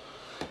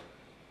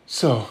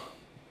 So,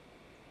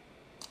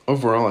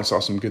 overall, I saw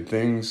some good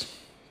things.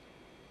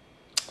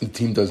 The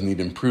team does need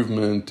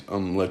improvement.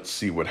 Let's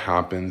see what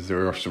happens.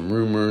 There are some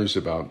rumors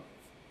about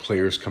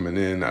players coming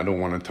in. I don't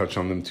want to touch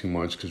on them too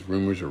much, because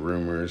rumors are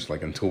rumors.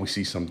 Until we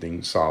see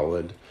something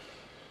solid,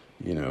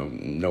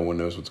 no one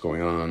knows what's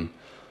going on.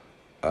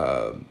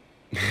 Hold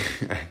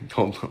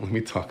on, let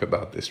me talk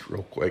about this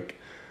real quick.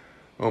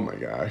 Oh my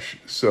gosh.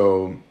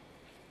 So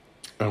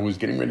I was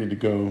getting ready to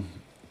go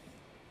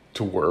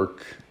to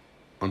work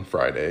on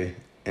Friday,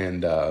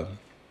 and got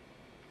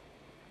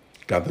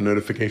the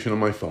notification on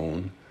my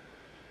phone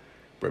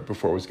right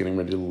before I was getting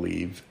ready to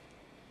leave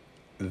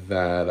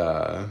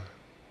that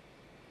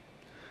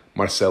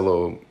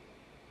Marcelo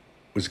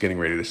was getting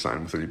ready to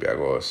sign with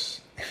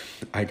Olympiacos.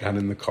 I got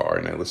in the car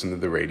and I listened to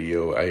the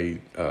radio. I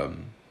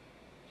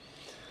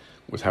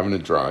was having to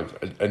drive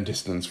a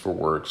distance for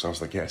work, so I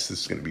was like, yes,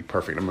 this is going to be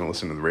perfect. I'm going to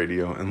listen to the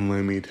radio, and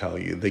let me tell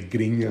you, the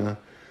gringa,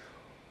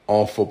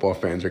 all football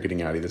fans are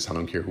getting out of this. I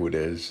don't care who it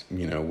is.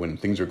 You know, when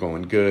things are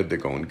going good, they're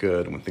going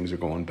good. When things are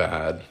going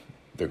bad,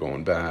 they're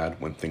going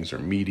bad. When things are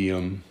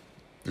medium,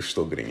 they're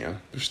still gringa.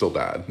 They're still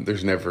bad.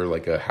 There's never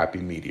like a happy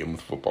medium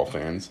with football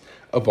fans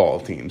of all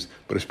teams,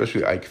 but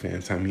especially Ike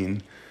fans. I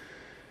mean,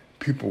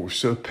 people were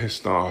so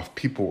pissed off.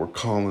 People were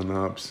calling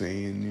up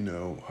saying,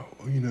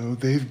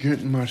 they've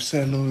getting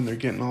Marcelo and they're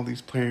getting all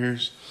these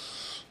players.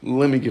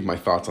 Let me give my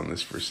thoughts on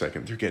this for a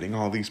second. They're getting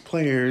all these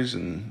players,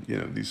 and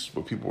these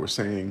what people were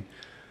saying.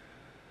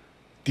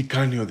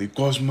 Ticanio de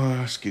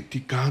Cosmas, que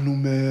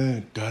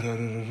Ticanume, da da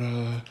da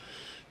da.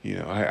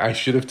 I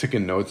should have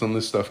taken notes on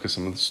this stuff because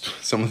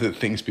some of the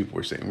things people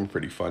were saying were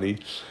pretty funny.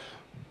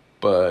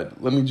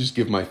 But let me just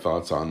give my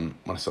thoughts on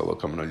Marcelo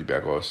coming on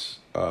Olympiacos.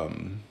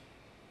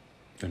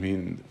 I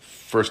mean,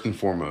 first and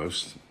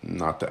foremost,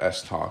 not the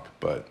S talk,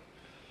 but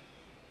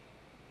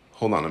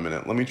hold on a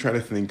minute. Let me try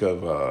to think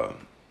of a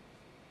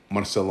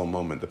Marcelo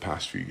moment the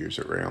past few years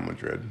at Real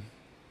Madrid.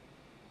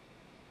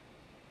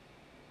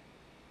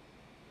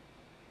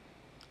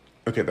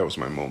 Okay, that was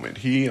my moment.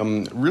 He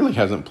really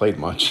hasn't played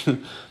much.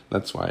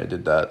 That's why I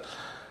did that.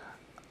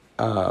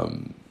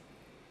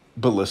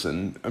 But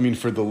listen, I mean,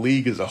 for the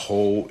league as a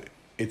whole,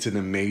 it's an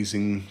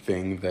amazing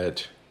thing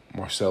that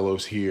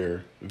Marcelo's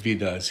here,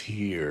 Vida's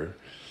here,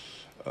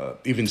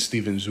 even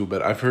Steven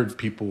Zubat. I've heard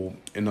people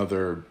in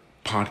other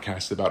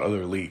podcasts about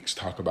other leagues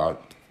talk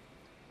about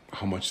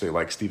how much they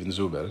like Steven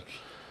Zubat.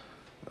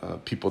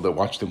 People that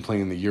watched him play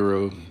in the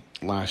Euro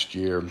last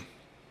year.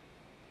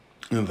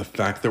 The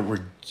fact that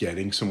we're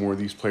getting some more of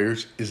these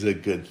players is a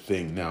good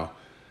thing. Now,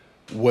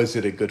 was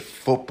it a good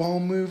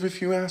football move,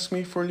 if you ask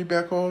me, for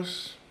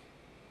Olympiacos?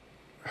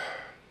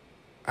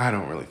 I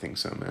don't really think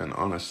so, man,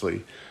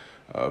 honestly.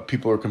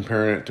 People are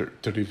comparing it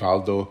to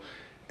Rivaldo.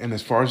 And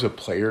as far as a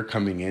player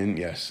coming in,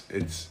 yes,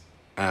 it's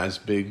as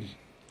big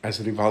as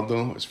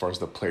Rivaldo as far as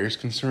the player's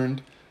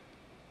concerned.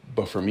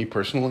 But for me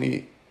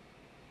personally,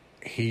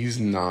 he's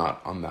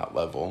not on that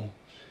level.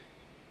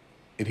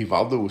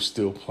 Rivaldo was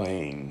still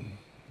playing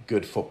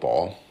good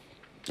football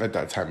at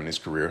that time in his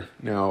career.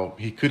 Now,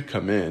 he could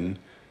come in,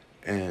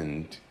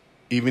 and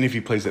even if he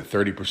plays at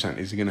 30%,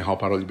 is he going to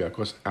help out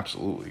Olympiacos?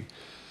 Absolutely.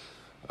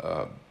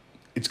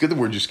 It's good that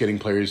we're just getting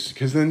players,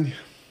 because then,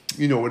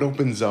 it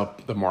opens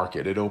up the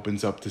market. It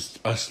opens up to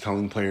us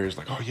telling players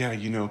like, oh,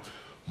 yeah,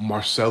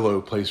 Marcelo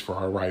plays for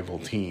our rival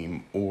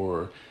team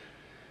or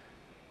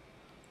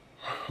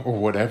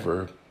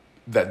whatever.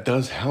 That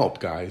does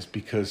help, guys,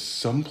 because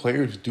some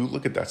players do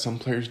look at that. Some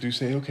players do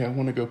say, okay, I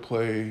want to go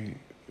play.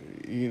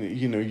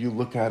 You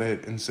look at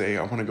it and say,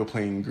 I want to go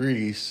play in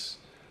Greece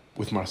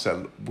with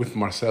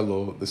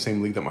Marcelo, the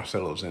same league that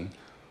Marcelo's in.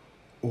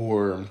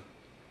 Or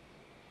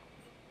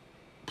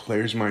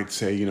players might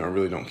say, I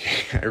really don't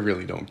care. I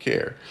really don't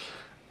care.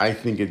 I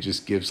think it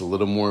just gives a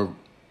little more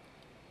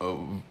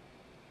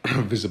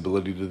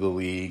visibility to the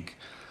league.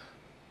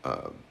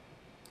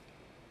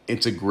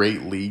 It's a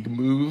great league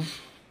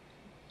move.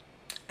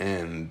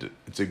 And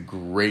it's a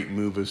great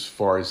move as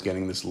far as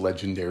getting this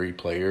legendary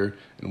player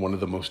and one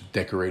of the most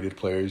decorated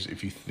players,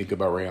 if you think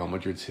about Real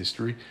Madrid's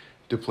history,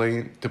 to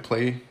play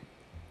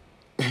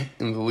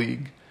in the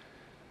league.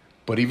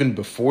 But even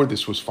before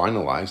this was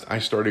finalized, I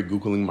started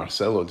Googling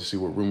Marcelo to see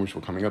what rumors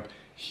were coming up.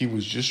 He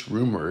was just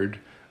rumored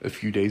a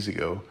few days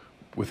ago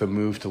with a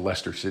move to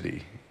Leicester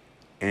City.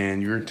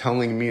 And you're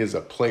telling me as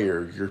a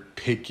player, you're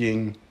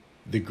picking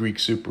the Greek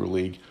Super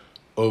League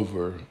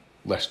over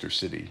Leicester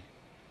City.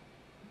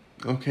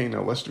 Okay,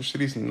 now Leicester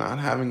City's not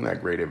having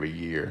that great of a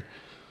year,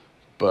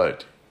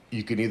 but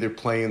you can either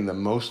play in the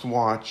most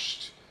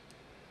watched,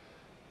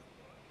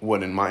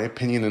 what in my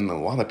opinion and a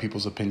lot of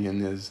people's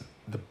opinion is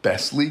the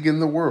best league in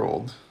the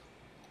world,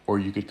 or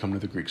you could come to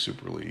the Greek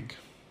Super League.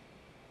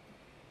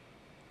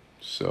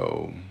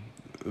 So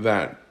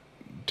that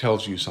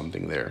tells you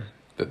something there,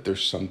 that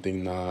there's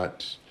something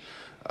not...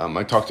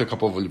 I talked to a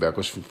couple of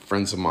Olympiacos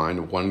friends of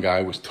mine. One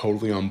guy was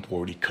totally on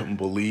board. He couldn't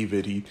believe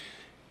it.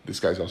 This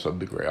guy's also a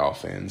big Real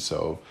fan,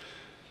 so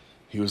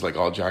he was like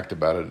all jacked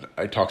about it.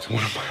 I talked to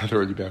one of my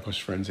other Olympiacos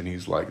friends, and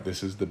he's like,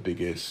 this is the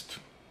biggest,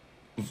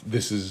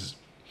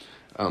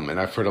 and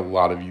I've heard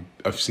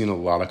I've seen a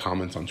lot of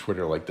comments on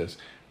Twitter like this,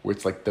 where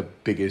it's like the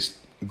biggest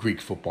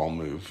Greek football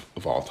move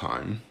of all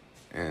time.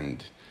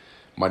 And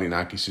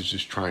Marinakis is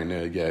just trying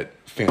to get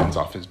fans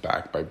off his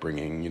back by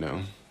bringing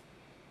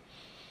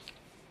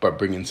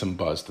some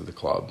buzz to the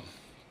club.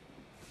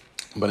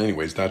 But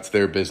anyways, that's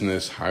their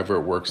business. However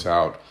it works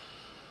out,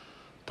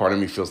 part of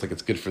me feels like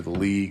it's good for the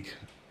league,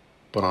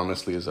 but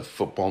honestly, as a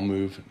football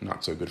move,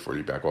 not so good for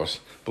Olympiacos.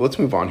 But let's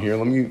move on here.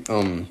 Let me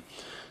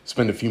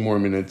spend a few more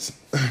minutes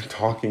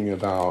talking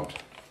about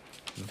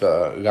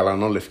the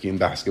Galano Lefki in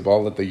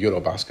basketball at the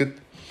Eurobasket.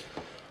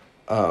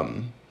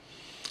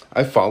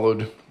 I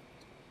followed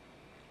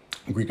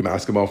Greek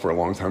basketball for a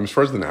long time. As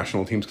far as the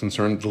national team's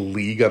concerned, the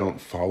league I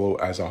don't follow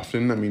as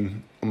often. I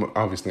mean, I'm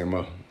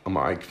a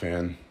Ike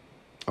fan.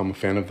 I'm a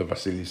fan of the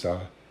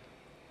Vasilisa.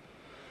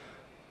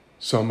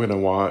 So I'm going to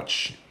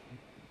watch.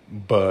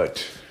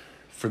 But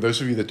for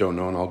those of you that don't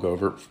know, and I'll go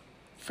over it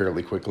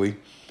fairly quickly,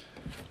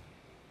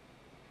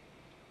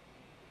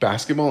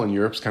 basketball in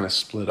Europe's kind of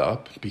split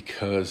up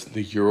because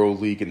the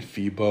EuroLeague and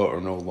FIBA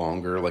are no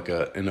longer like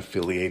an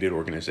affiliated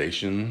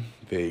organization.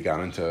 They got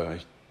into a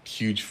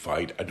huge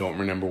fight. I don't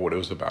remember what it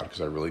was about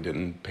because I really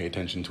didn't pay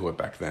attention to it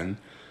back then.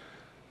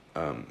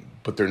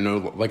 But they're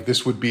no, like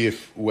this would be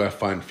if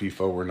UEFA and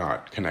FIFA were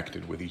not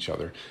connected with each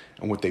other.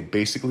 And what they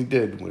basically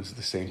did was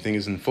the same thing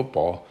as in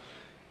football.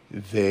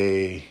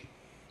 The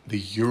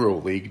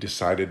EuroLeague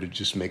decided to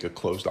just make a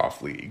closed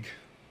off league.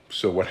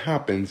 So what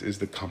happens is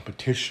the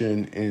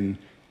competition in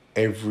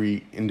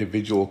every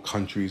individual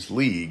country's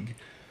league,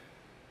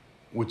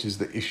 which is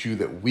the issue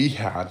that we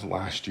had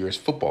last year as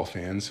football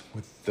fans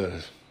with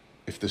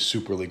if the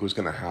Super League was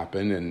going to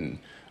happen. And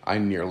I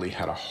nearly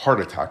had a heart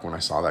attack when I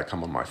saw that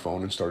come on my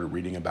phone and started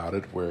reading about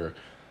it, where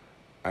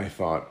I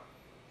thought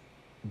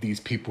these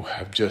people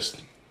have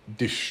just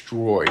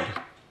destroyed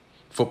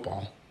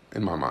football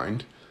in my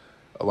mind.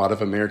 A lot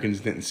of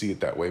Americans didn't see it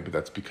that way, but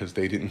that's because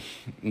they didn't,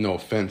 no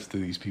offense to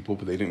these people,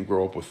 but they didn't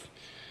grow up with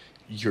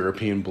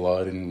European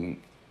blood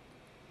and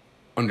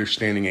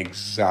understanding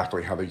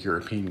exactly how the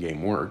European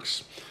game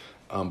works.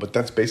 But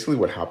that's basically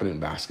what happened in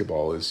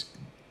basketball is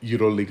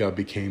Euroliga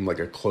became like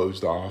a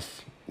closed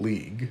off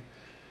league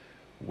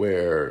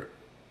where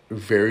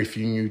very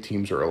few new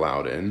teams are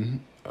allowed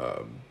in.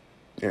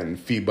 And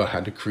FIBA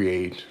had to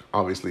create,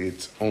 obviously,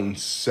 its own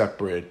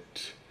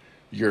separate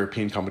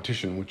European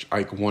competition, which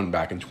Ike won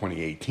back in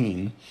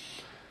 2018.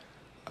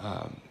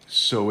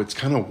 So it's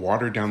kind of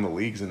watered down the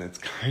leagues, and it's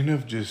kind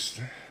of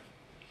just,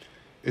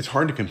 it's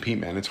hard to compete,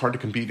 man. It's hard to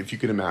compete. If you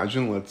could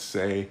imagine, let's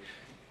say,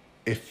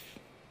 if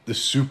the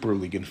Super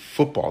League in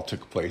football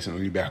took place and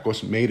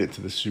Olympiacos made it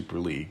to the Super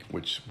League,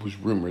 which was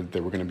rumored they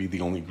were going to be the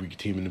only Greek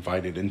team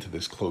invited into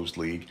this closed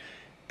league,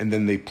 and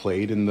then they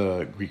played in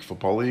the Greek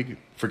Football League,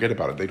 forget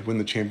about it. They'd win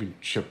the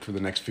championship for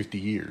the next 50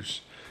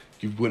 years.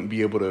 You wouldn't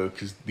be able to,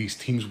 because these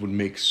teams would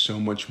make so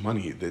much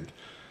money that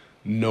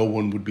no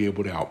one would be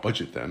able to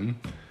outbudget them.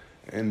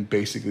 And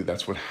basically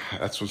that's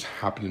what's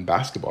happened in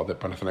basketball, that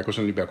Panathinaikos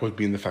and Olympiacos,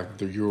 being the fact that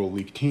they're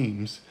EuroLeague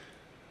teams,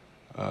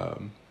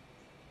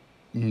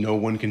 no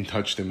one can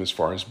touch them as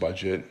far as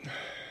budget.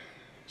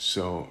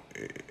 So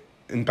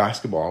in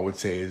basketball, I would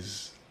say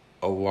is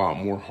a lot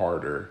more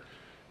harder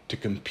to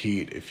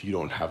compete if you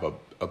don't have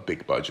a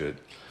big budget.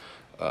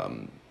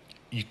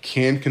 You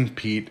can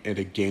compete at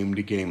a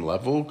game-to-game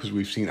level because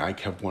we've seen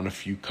Ike have won a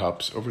few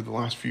cups over the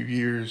last few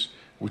years,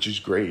 which is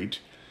great.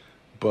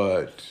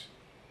 But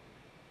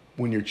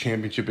when your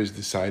championship is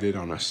decided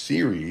on a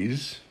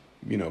series,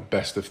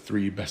 best of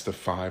 3, best of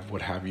 5,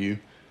 what have you,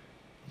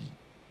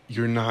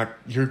 you're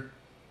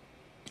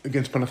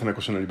against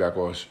Panathinaikos and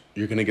Olympiacos,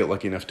 you're going to get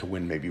lucky enough to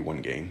win maybe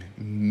one game.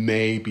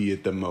 Maybe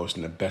at the most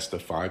in the best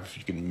of 5, if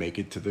you can make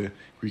it to the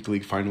Greek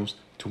League finals,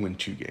 to win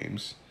 2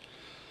 games.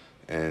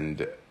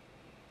 And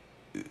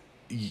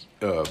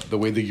the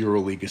way the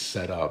EuroLeague is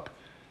set up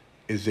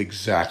is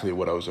exactly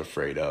what I was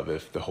afraid of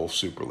if the whole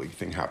Super League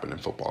thing happened in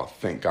football.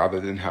 Thank God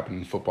that didn't happen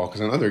in football,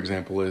 because another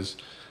example is,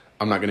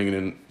 I'm not going to get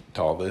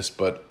into all this,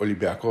 but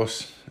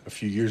Olympiacos a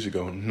few years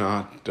ago,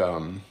 not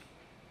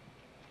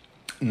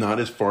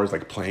as far as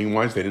like playing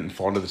wise, they didn't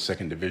fall to the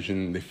second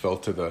division. They fell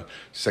to the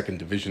second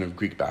division of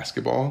Greek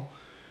basketball,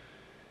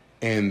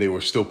 and they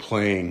were still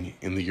playing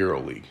in the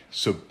EuroLeague.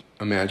 So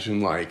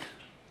imagine like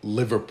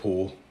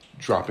Liverpool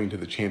dropping to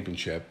the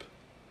championship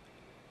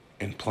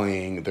and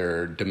playing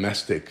their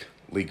domestic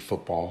league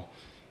football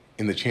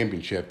in the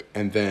championship,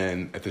 and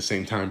then at the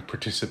same time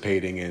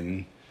participating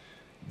in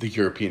the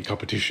European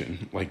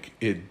competition. Like,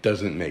 it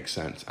doesn't make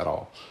sense at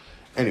all.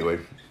 Anyway,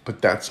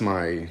 but that's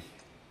my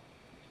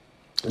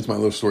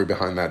little story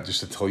behind that, just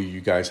to tell you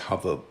guys how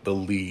the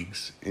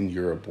leagues in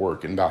Europe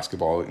work in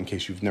basketball, in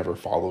case you've never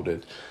followed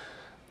it.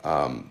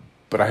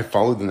 But I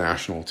followed the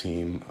national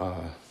team,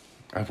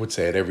 I would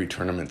say, at every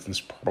tournament since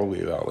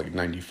probably about like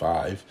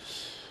 95.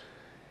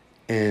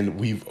 And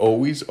we've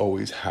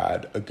always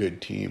had a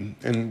good team.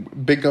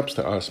 And big ups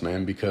to us,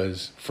 man,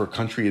 because for a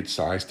country its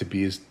size to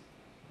be as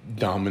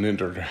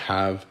dominant, or to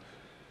have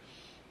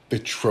the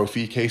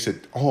trophy case at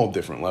all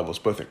different levels,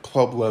 both at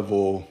club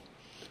level,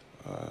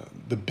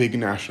 the big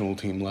national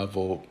team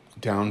level,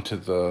 down to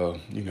the,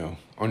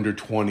 under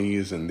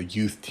 20s and the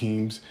youth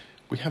teams,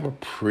 we have a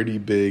pretty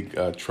big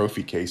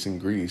trophy case in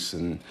Greece.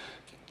 And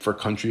for a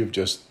country of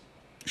just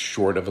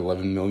short of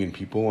 11 million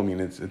people, I mean,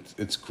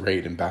 it's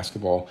great. And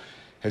basketball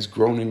has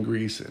grown in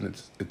Greece, and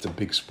it's a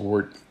big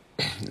sport.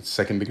 It's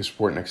second biggest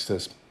sport next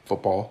to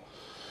football.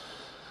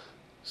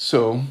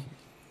 So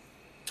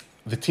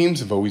the teams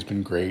have always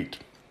been great.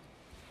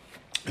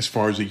 As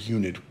far as a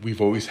unit,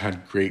 we've always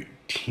had great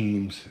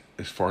teams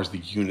as far as the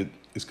unit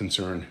is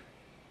concerned.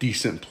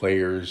 Decent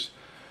players.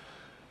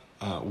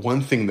 One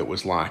thing that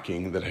was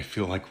lacking that I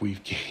feel like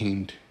we've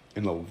gained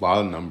in a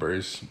lot of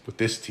numbers with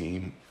this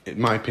team. In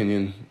my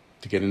opinion,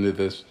 to get into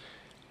this,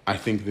 I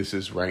think this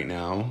is right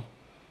now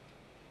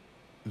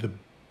the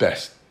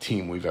best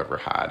team we've ever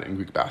had in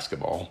Greek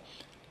basketball.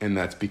 And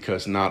that's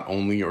because not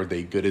only are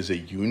they good as a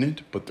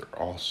unit, but they're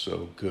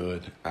also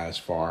good as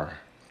far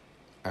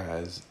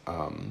as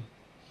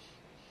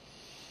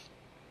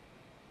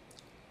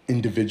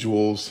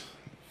individuals.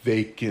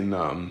 They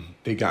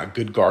got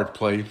good guard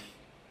play,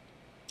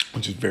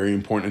 which is very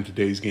important in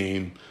today's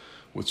game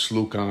with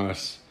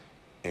Slukas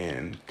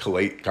and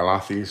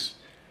Kalathis.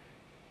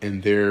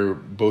 And they're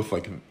both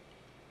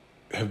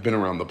have been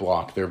around the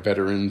block. They're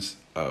veterans.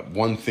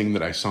 One thing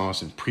that I saw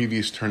us in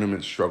previous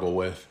tournaments struggle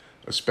with,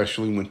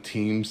 especially when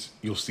teams,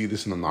 you'll see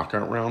this in the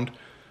knockout round,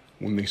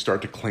 when they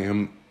start to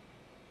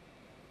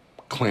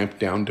clamp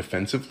down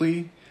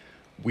defensively,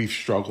 we've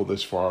struggled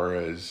as far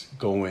as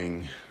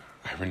going,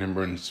 I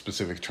remember in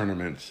specific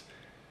tournaments,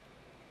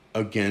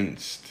 going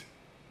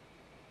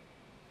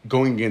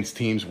against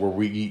teams where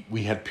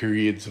we had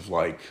periods of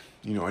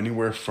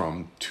anywhere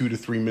from 2 to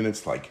 3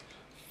 minutes,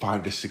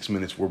 5 to 6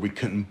 minutes where we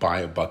couldn't buy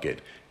a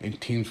bucket, and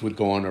teams would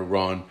go on a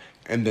run,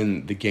 and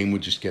then the game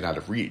would just get out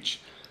of reach.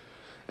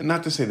 And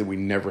not to say that we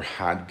never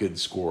had good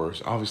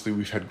scorers. Obviously,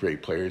 we've had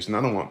great players, and I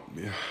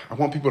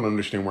want people to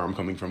understand where I'm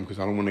coming from, because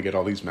I don't want to get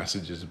all these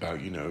messages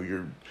about, you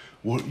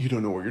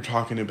don't know what you're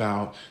talking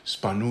about,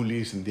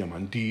 Spanoulis and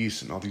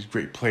Diamandis and all these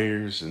great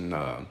players and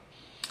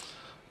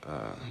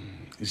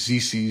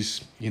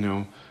Zisis,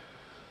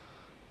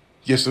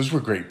 Yes, those were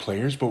great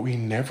players, but we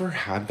never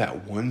had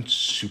that one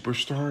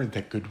superstar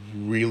that could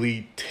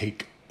really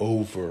take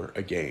over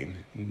a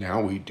game.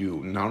 Now we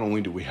do. Not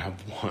only do we have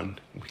one,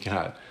 we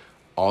got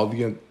all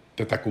the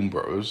Tacum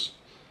Bros,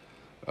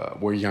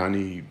 where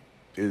Yanni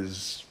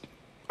is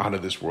out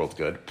of this world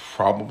good.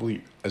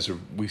 Probably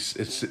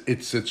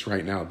it sits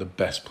right now the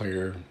best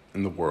player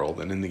in the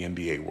world and in the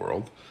NBA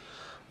world.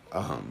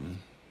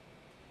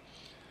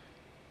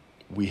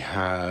 We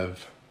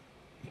have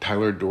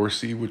Tyler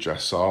Dorsey, which I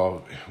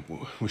saw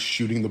was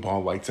shooting the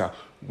ball lights out.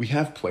 We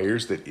have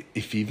players that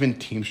if even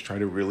teams try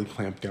to really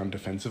clamp down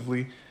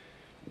defensively,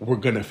 we're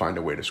going to find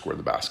a way to score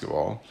the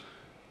basketball.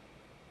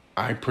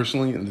 I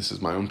personally, and this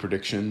is my own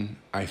prediction,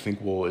 I think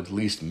we'll at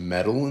least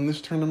medal in this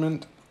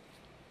tournament.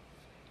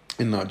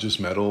 And not just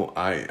medal,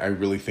 I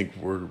really think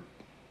we're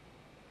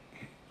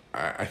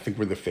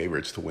the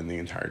favorites to win the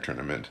entire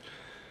tournament.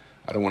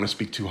 I don't want to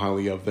speak too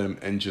highly of them.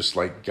 And just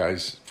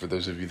guys, for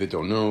those of you that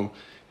don't know,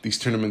 these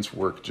tournaments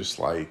work just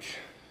like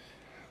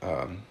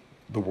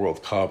the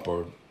World Cup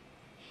or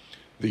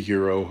the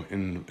Euro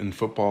in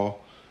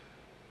football.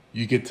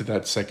 You get to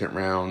that second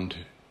round,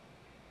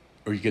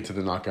 or you get to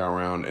the knockout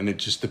round, and it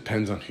just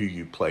depends on who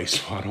you play.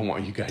 So I don't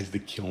want you guys to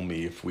kill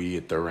me if we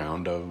at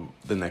the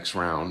next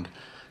round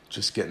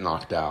just get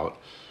knocked out.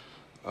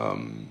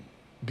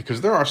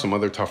 Because there are some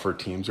other tougher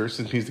teams. There are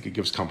some teams that could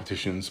give us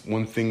competitions.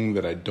 One thing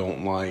that I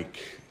don't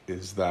like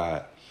is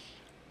that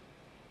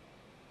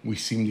we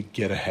seem to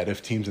get ahead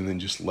of teams and then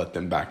just let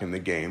them back in the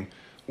game,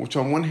 which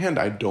on one hand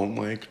I don't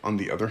like. On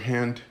the other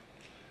hand,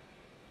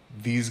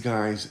 these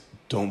guys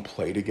don't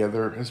play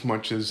together as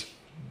much as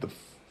the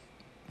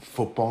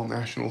football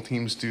national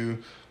teams do,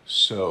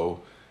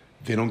 so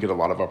they don't get a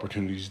lot of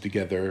opportunities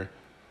together.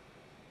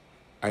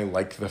 I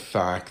like the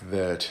fact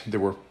that they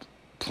were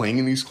playing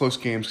in these close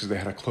games because they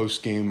had a close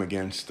game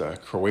against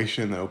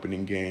Croatia in the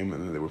opening game,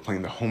 and then they were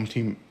playing the home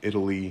team,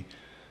 Italy,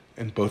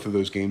 and both of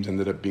those games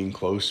ended up being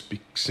close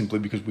simply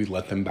because we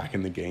let them back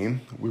in the game.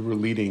 We were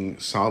leading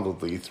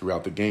solidly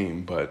throughout the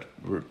game, but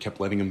we kept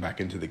letting them back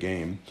into the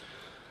game.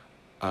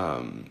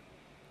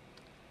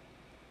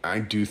 I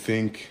do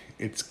think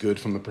it's good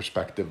from the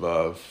perspective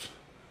of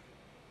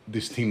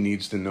this team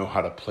needs to know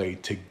how to play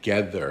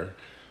together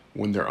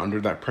when they're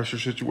under that pressure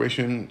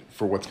situation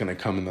for what's going to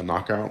come in the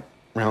knockout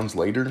rounds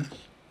later.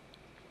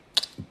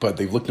 But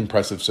they've looked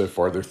impressive so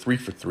far. They're 3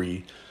 for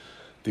 3.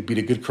 They beat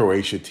a good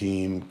Croatia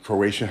team.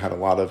 Croatia had a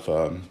lot of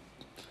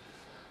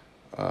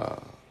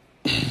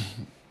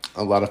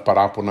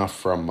parapona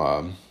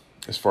from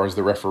as far as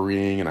the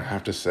refereeing, and I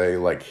have to say,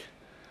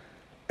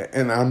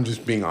 and I'm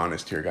just being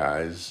honest here,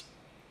 guys.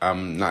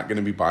 I'm not going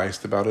to be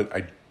biased about it.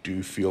 I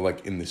do feel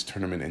like in this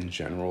tournament in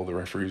general, the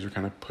referees are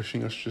kind of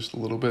pushing us just a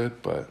little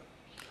bit, but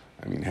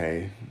I mean,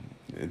 hey,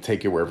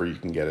 take it wherever you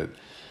can get it.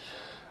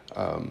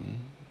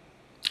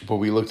 But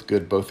we looked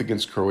good both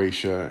against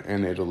Croatia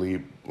and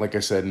Italy. Like I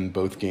said, in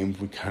both games,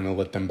 we kind of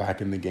let them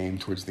back in the game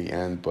towards the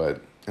end,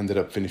 but ended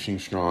up finishing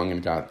strong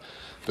and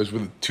those were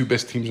the two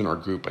best teams in our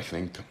group, I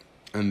think.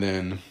 And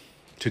then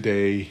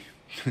today,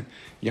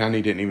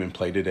 Yanni didn't even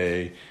play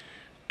today.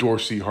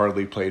 Dorsey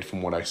hardly played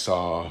from what I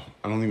saw.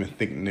 I don't even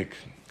think Nick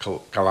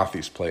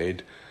Kalathis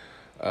played.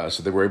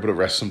 So they were able to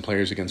rest some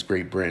players against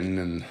Great Britain,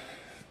 and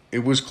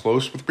it was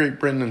close with Great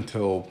Britain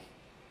until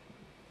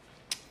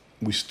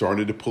we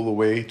started to pull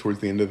away towards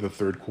the end of the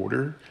third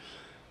quarter.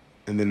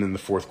 And then in the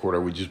fourth quarter,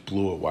 we just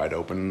blew it wide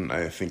open.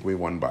 I think we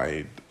won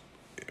by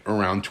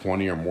around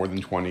 20 or more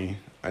than 20.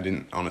 I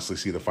didn't honestly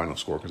see the final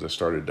score because I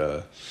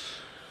started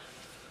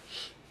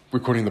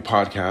recording the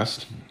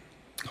podcast.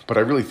 But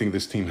I really think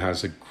this team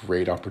has a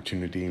great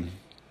opportunity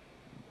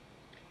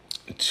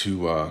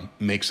to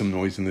make some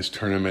noise in this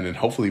tournament and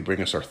hopefully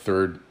bring us our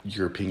third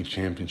European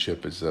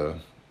championship as a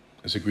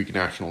Greek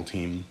national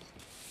team.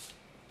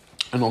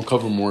 And I'll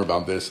cover more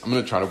about this. I'm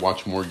going to try to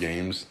watch more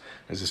games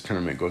as this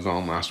tournament goes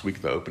on. Last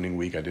week, the opening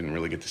week, I didn't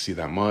really get to see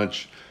that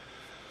much.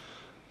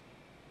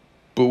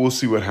 But we'll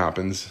see what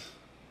happens.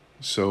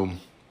 So,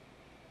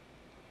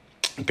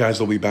 guys,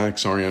 I'll be back.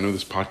 Sorry, I know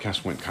this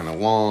podcast went kind of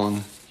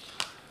long.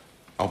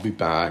 I'll be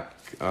back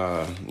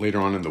later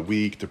on in the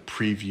week to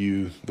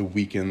preview the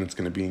weekend that's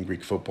going to be in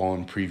Greek football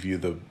and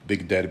preview the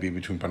big derby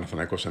between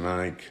Panathinaikos and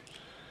AEK.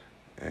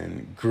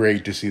 And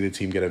great to see the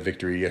team get a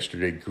victory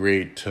yesterday.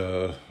 Great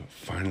to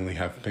finally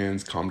have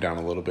fans calm down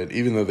a little bit,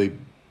 even though they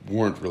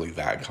weren't really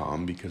that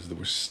calm because there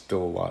was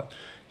still a lot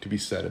to be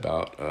said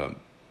about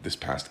this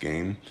past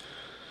game.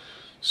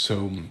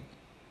 So,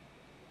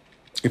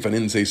 if I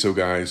didn't say so,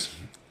 guys,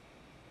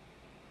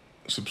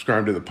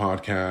 subscribe to the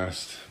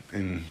podcast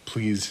and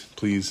please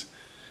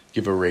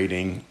give a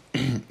rating.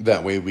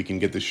 That way we can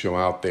get the show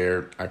out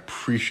there. I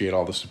appreciate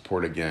all the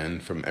support again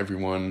from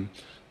everyone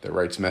that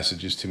writes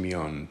messages to me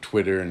on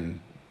Twitter and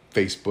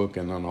Facebook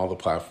and on all the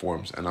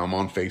platforms. And I'm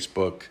on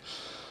Facebook.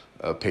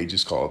 A page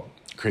is called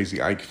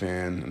Crazy Ike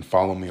Fan. And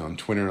follow me on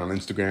Twitter and on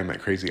Instagram at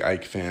Crazy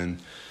Ike Fan.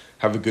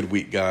 Have a good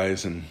week,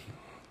 guys. And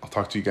I'll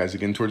talk to you guys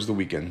again towards the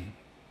weekend.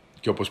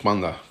 Kyo pos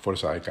manda,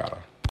 Forza Aikara.